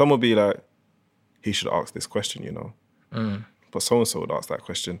 Some will be like, he should ask this question, you know? But so-and-so would ask that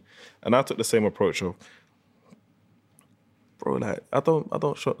question. And I took the same approach of, bro, like, I don't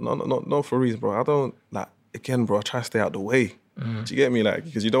show, no for a reason, bro. I don't, like, again, bro, I try to stay out the way. Do you get me? Like,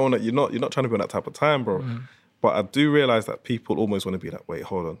 because you don't want to, you're not trying to be on that type of time, bro. But I do realize that people almost want to be like, wait,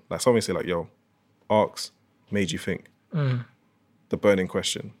 hold on. Like, somebody say like, yo, Arks made you think. The burning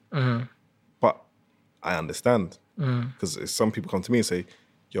question. But I understand. Because some people come to me and say,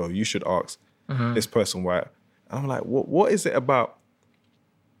 yo, you should ask this person why. I'm like, what is it about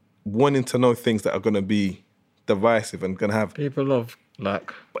wanting to know things that are going to be divisive and going to have... People love,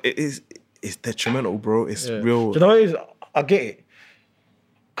 like... But it's detrimental, bro. It's real... Do you know what it is? I get it.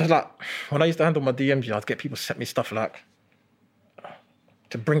 Because, like, when I used to handle my DMs, I'd get people send me stuff like,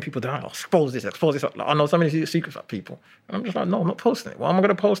 to bring people down, expose this. Like, I know so many secrets about people. And I'm just like, no, I'm not posting it. Why am I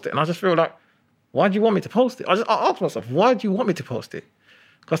going to post it? And I just feel like, why do you want me to post it? I ask myself, why do you want me to post it?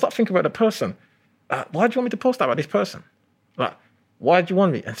 Because I start thinking about the person. Why do you want me to post that about this person? Like, why do you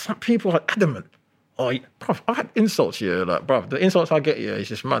want me? And some people are adamant. Oh, bruv, I've had insults here. Like, bruv, the insults I get here is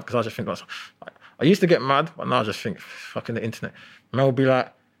just mad, because I just think, like, I used to get mad, but now I just think, fucking the internet. And I'll be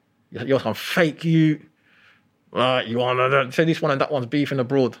like, you're some fake you. Like, you want to say this one and that one's beefing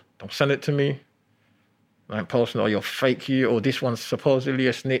abroad. Don't send it to me. Like, posting, you're fake you, or this one's supposedly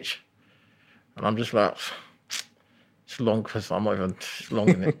a snitch. And I'm just like, it's long, because I'm not even long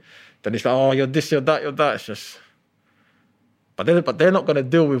in it. Then it's like, oh, you're this, you're that, you're that. It's just... But they're not going to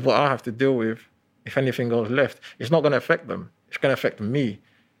deal with what I have to deal with if anything goes left. It's not going to affect them. It's going to affect me.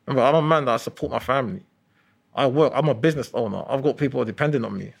 Remember, I'm a man that I support my family. I work. I'm a business owner. I've got people depending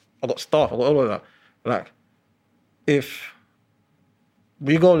on me. I've got staff. I've got all of that. Like, if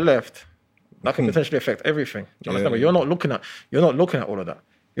we go left, that can potentially affect everything. Do you understand? But you're not looking at all of that.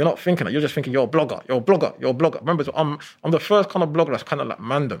 You're not thinking that. You're just thinking, you're a blogger. Remember, I'm the first kind of blogger that's kind of like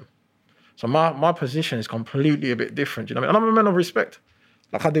mandem. So my position is completely a bit different, you know what I mean? And I'm a man of respect.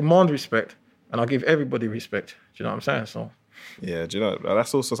 Like, I demand respect, and I give everybody respect. Do you know what I'm saying? So, yeah, do you know,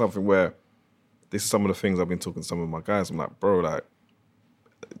 that's also something where this is some of the things I've been talking to some of my guys. I'm like, bro, like,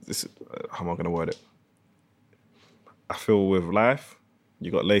 this is, how am I going to word it? I feel with life,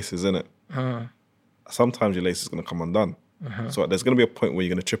 you got laces in it. Sometimes your lace is going to come undone. So there's going to be a point where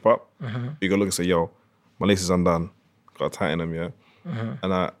you're going to trip up. You're going to look and say, yo, my lace is undone. Got to tighten them, yeah?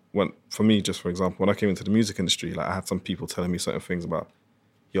 And for me, just for example, when I came into the music industry, like, I had some people telling me certain things about,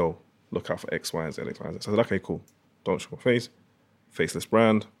 yo, look out for X, Y, and Z, X, Y, and Z. So I said, okay, cool. Don't show my face. Faceless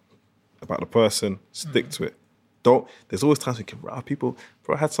brand. About the person. Stick to it. There's always times thinking, people,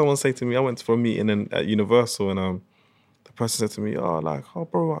 I had someone say to me, I went for a meeting at Universal, and the person said to me,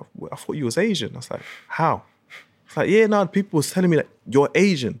 bro, I thought you was Asian. I was like, how? It's like, yeah, no, people was telling me that you're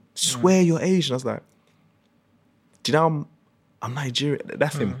Asian. Swear you're Asian. I was like, do you know I'm Nigerian?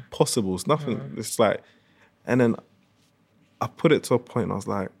 That's impossible. It's nothing. It's like, and then I put it to a point and I was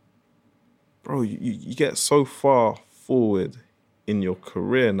like, bro, you get so far forward in your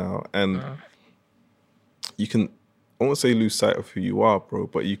career now, and you can, I won't say lose sight of who you are, bro,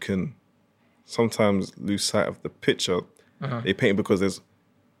 but you can sometimes lose sight of the picture they paint because there's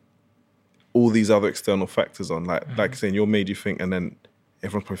all these other external factors on, like saying you're made you think, and then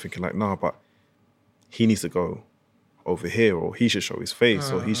everyone's probably thinking like, nah, but he needs to go over here, or he should show his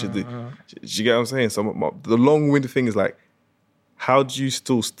face, or he should do. Do you get what I'm saying? So the long-winded thing is like, how do you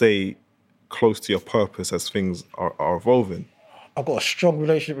still stay close to your purpose as things are evolving? I've got a strong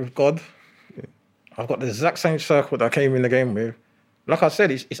relationship with God. Yeah. I've got the exact same circle that I came in the game with. Like I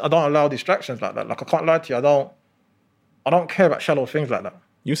said, I don't allow distractions like that. Like, I can't lie to you, I don't care about shallow things like that.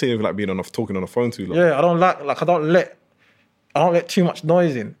 You say like being talking on the phone too long. Yeah, I don't let too much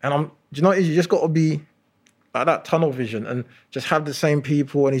noise in. And do you know what it is? You just got to be like that tunnel vision and just have the same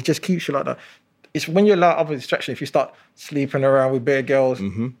people, and it just keeps you like that. It's when you allow other distractions, if you start sleeping around with bare girls,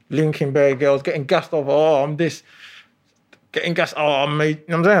 linking bare girls, getting gassed over, I'm this, getting gassed, I'm made, you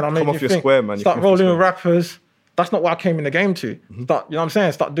know what I'm saying? I made come off your square, man. Start rolling with rappers. That's not what I came in the game to. Start, you know what I'm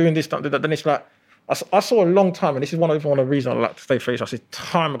saying? Start doing this, start doing that. Then it's like, I saw a long time, and this is one of the reasons I like to stay face. I said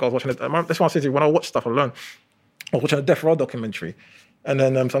time ago I was watching it. That's why I said to you, when I watch stuff, I learn. I was watching a Death Row documentary. And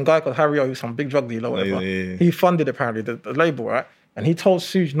then some guy called Harry O, who's some big drug dealer or whatever, he funded apparently the label, right? And he told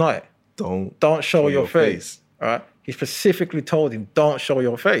Suge Knight, don't show your face, right? He specifically told him, don't show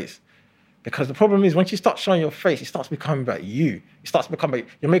your face. Because the problem is, once you start showing your face, it starts becoming about you. It starts becoming,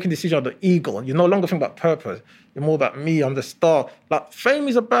 you're making decisions on the ego, and you're no longer thinking about purpose. You're more about me, I'm the star. Like, fame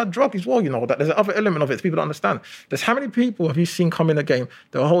is a bad drug as well, you know, that there's another element of it that people don't understand. There's how many people have you seen come in a game,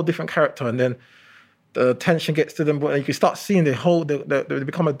 they're a whole different character, and then the attention gets to them, but you can start seeing they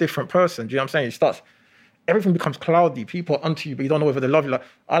become a different person. Do you know what I'm saying? Everything becomes cloudy. People are onto you, but you don't know whether they love you. Like,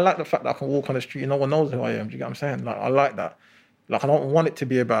 I like the fact that I can walk on the street and no one knows who I am. Do you get what I'm saying? Like, I like that. Like, I don't want it to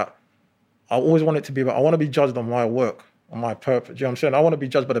be about, I always want it to be about, I want to be judged on my work, on my purpose. Do you know what I'm saying? I want to be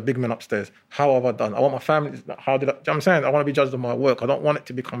judged by the big men upstairs. How have I done? I want my family, how did I, do you know what I'm saying? I want to be judged on my work. I don't want it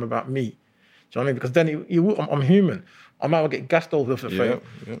to become about me. Do you know what I mean? Because then I'm human. I might get gassed over the fame.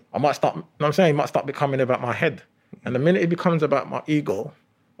 Yeah. I might start, you know what I'm saying? It might start becoming about my head. And the minute it becomes about my ego,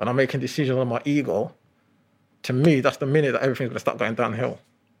 and I'm making decisions on my ego, to me, that's the minute that everything's going to start going downhill.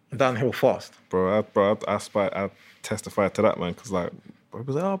 And downhill fast. Bro, I testify to that, man. Because, like, bro,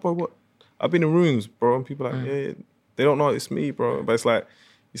 was like, oh, bro, what? I've been in rooms, bro, and people are like, yeah, they don't know it's me, bro. But it's like,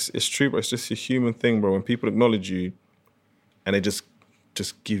 it's true, bro. It's just a human thing, bro. When people acknowledge you, and they just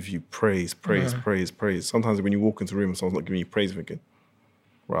give you praise. Sometimes when you walk into a room and someone's not giving you praise, you're thinking,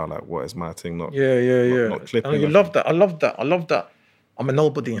 wow, like, what is my thing? Not clipping. And you love that. I love that. I'm a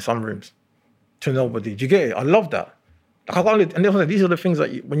nobody in some rooms. To nobody. Do you get it? I love that. Like, and these are the things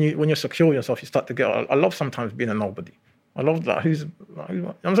that when you're secure in yourself, you start to get. I love sometimes being a nobody. I love that. You know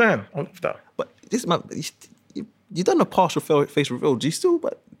what I'm saying? I love that. But this man, you done a partial face reveal. Do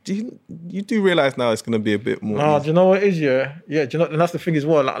you do realize now it's going to be a bit more? No, do you know what it is? Yeah. Do you know? And that's the thing as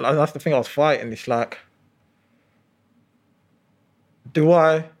well. Like, that's the thing I was fighting. It's like,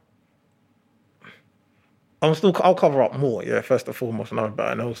 I'll cover up more. Yeah, first and foremost,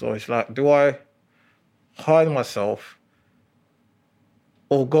 and also it's like, do I hide myself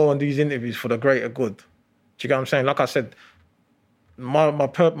or go on these interviews for the greater good? Do you get what I'm saying? Like I said, my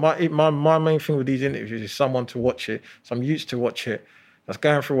main thing with these interviews is someone to watch it, some youths to watch it, that's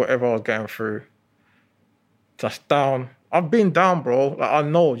going through whatever I was going through. That's down. I've been down, bro. Like, I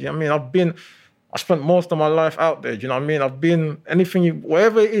know. You know what I mean? I spent most of my life out there. Do you know what I mean? I've been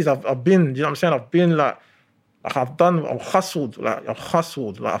whatever it is. I've been. Do you know what I'm saying? I've been like I've hustled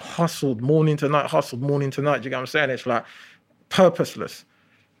morning to night. Do you get what I'm saying? It's like purposeless.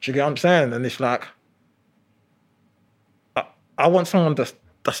 Do you get what I'm saying? And it's like, I want someone that's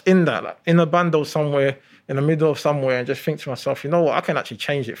in that, like in a bando somewhere, in the middle of somewhere, and just think to myself, you know what, I can actually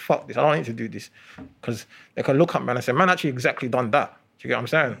change it. Fuck this. I don't need to do this. Because they can look at me and say, man, actually exactly done that. Do you get what I'm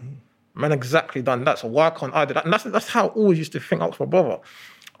saying? Mm-hmm. Man, exactly done that. So why can't I do that? And that's how I always used to think. I was my brother.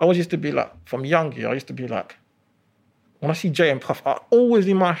 I always used to be like, from young year, I used to be like, when I see Jay and Puff, I always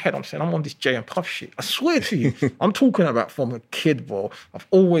in my head, I'm saying, I'm on this Jay and Puff shit. I swear to you, I'm talking about from a kid, bro. I've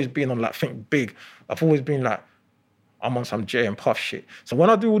always been on like, think big. I've always been like, I'm on some Jay and Puff shit. So when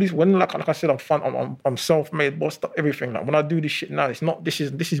I do all this, when like I said, I'm fun, I'm self-made, bossed up, everything. Like when I do this shit now, it's not, this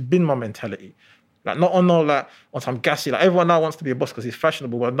has been my mentality. Like not on like on some gassy, like everyone now wants to be a boss because it's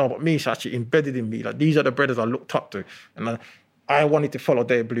fashionable, but me, it's actually embedded in me. Like these are the brothers I looked up to. And I wanted to follow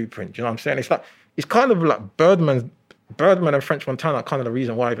their blueprint. You know what I'm saying? It's like, it's kind of like Birdman and French Montana are kind of the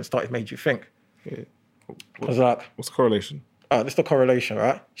reason why I even started Made You Think. Yeah. What's the correlation? This is the correlation,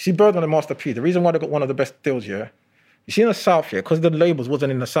 right? You see Birdman and Master P, the reason why they got one of the best deals, yeah? You see in the South, yeah, because the labels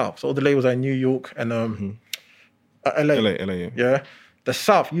wasn't in the South. So all the labels are in New York and LA. LA, yeah. Yeah? The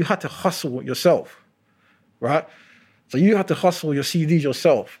South, you had to hustle yourself. right? So you had to hustle your CDs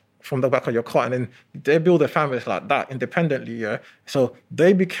yourself from the back of your car, and then they build their families like that independently, yeah? So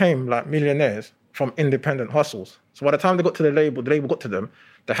they became like millionaires from independent hustles. So by the time they got to the label got to them,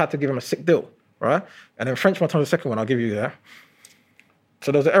 they had to give them a sick deal, right? And then French Montana, the second one, I'll give you, yeah?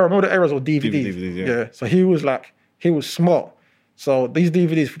 So there was an era, remember the eras of DVDs? Yeah. So he was smart. So these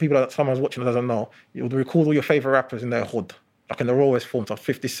DVDs, for people that someone's watching that doesn't know, you would record all your favorite rappers in their hood, like in the rawest form, so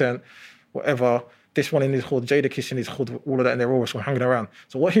 50 Cent, whatever, this one in his hood, Jadakiss in his hood, all of that in their rawest form, hanging around.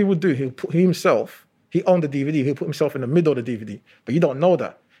 So what he would do, he owned the DVD, he'll put himself in the middle of the DVD, but you don't know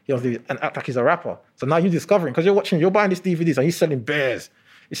that. He owns the DVD and act like he's a rapper. So now you're discovering, because you're buying these DVDs and he's selling bears.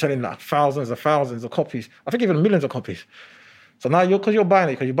 He's selling like thousands of copies. I think even millions of copies. So now you're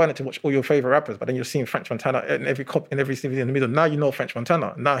buying it to watch all your favorite rappers, but then you're seeing French Montana in every DVD in the middle. Now you know French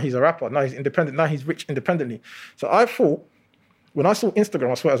Montana. Now he's a rapper. Now he's independent. Now he's rich independently. So I thought, when I saw Instagram,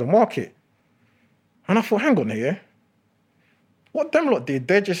 I saw it as a market. And I thought, hang on here. What them lot did,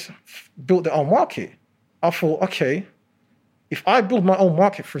 they just built their own market. I thought, okay, if I build my own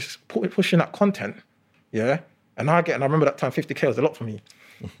market for pushing that content, yeah, and I remember that time 50K was a lot for me.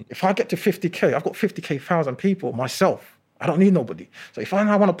 If I get to 50K, I've got 50,000 people myself. I don't need nobody. So if I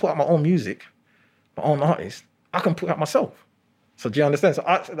now want to put out my own music, my own artist, I can put out myself. So do you understand? So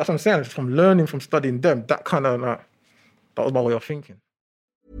that's what I'm saying. It's from learning, from studying them, that was my way of thinking.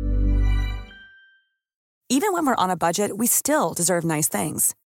 Even when we're on a budget, we still deserve nice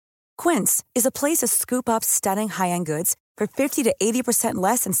things. Quince is a place to scoop up stunning high-end goods for 50 to 80%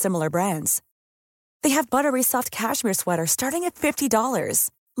 less than similar brands. They have buttery soft cashmere sweaters starting at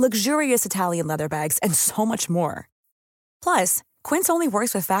 $50, luxurious Italian leather bags, and so much more. Plus, Quince only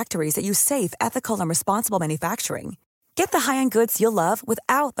works with factories that use safe, ethical, and responsible manufacturing. Get the high-end goods you'll love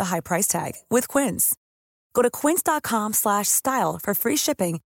without the high price tag with Quince. Go to quince.com/style for free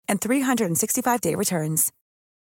shipping and 365-day returns.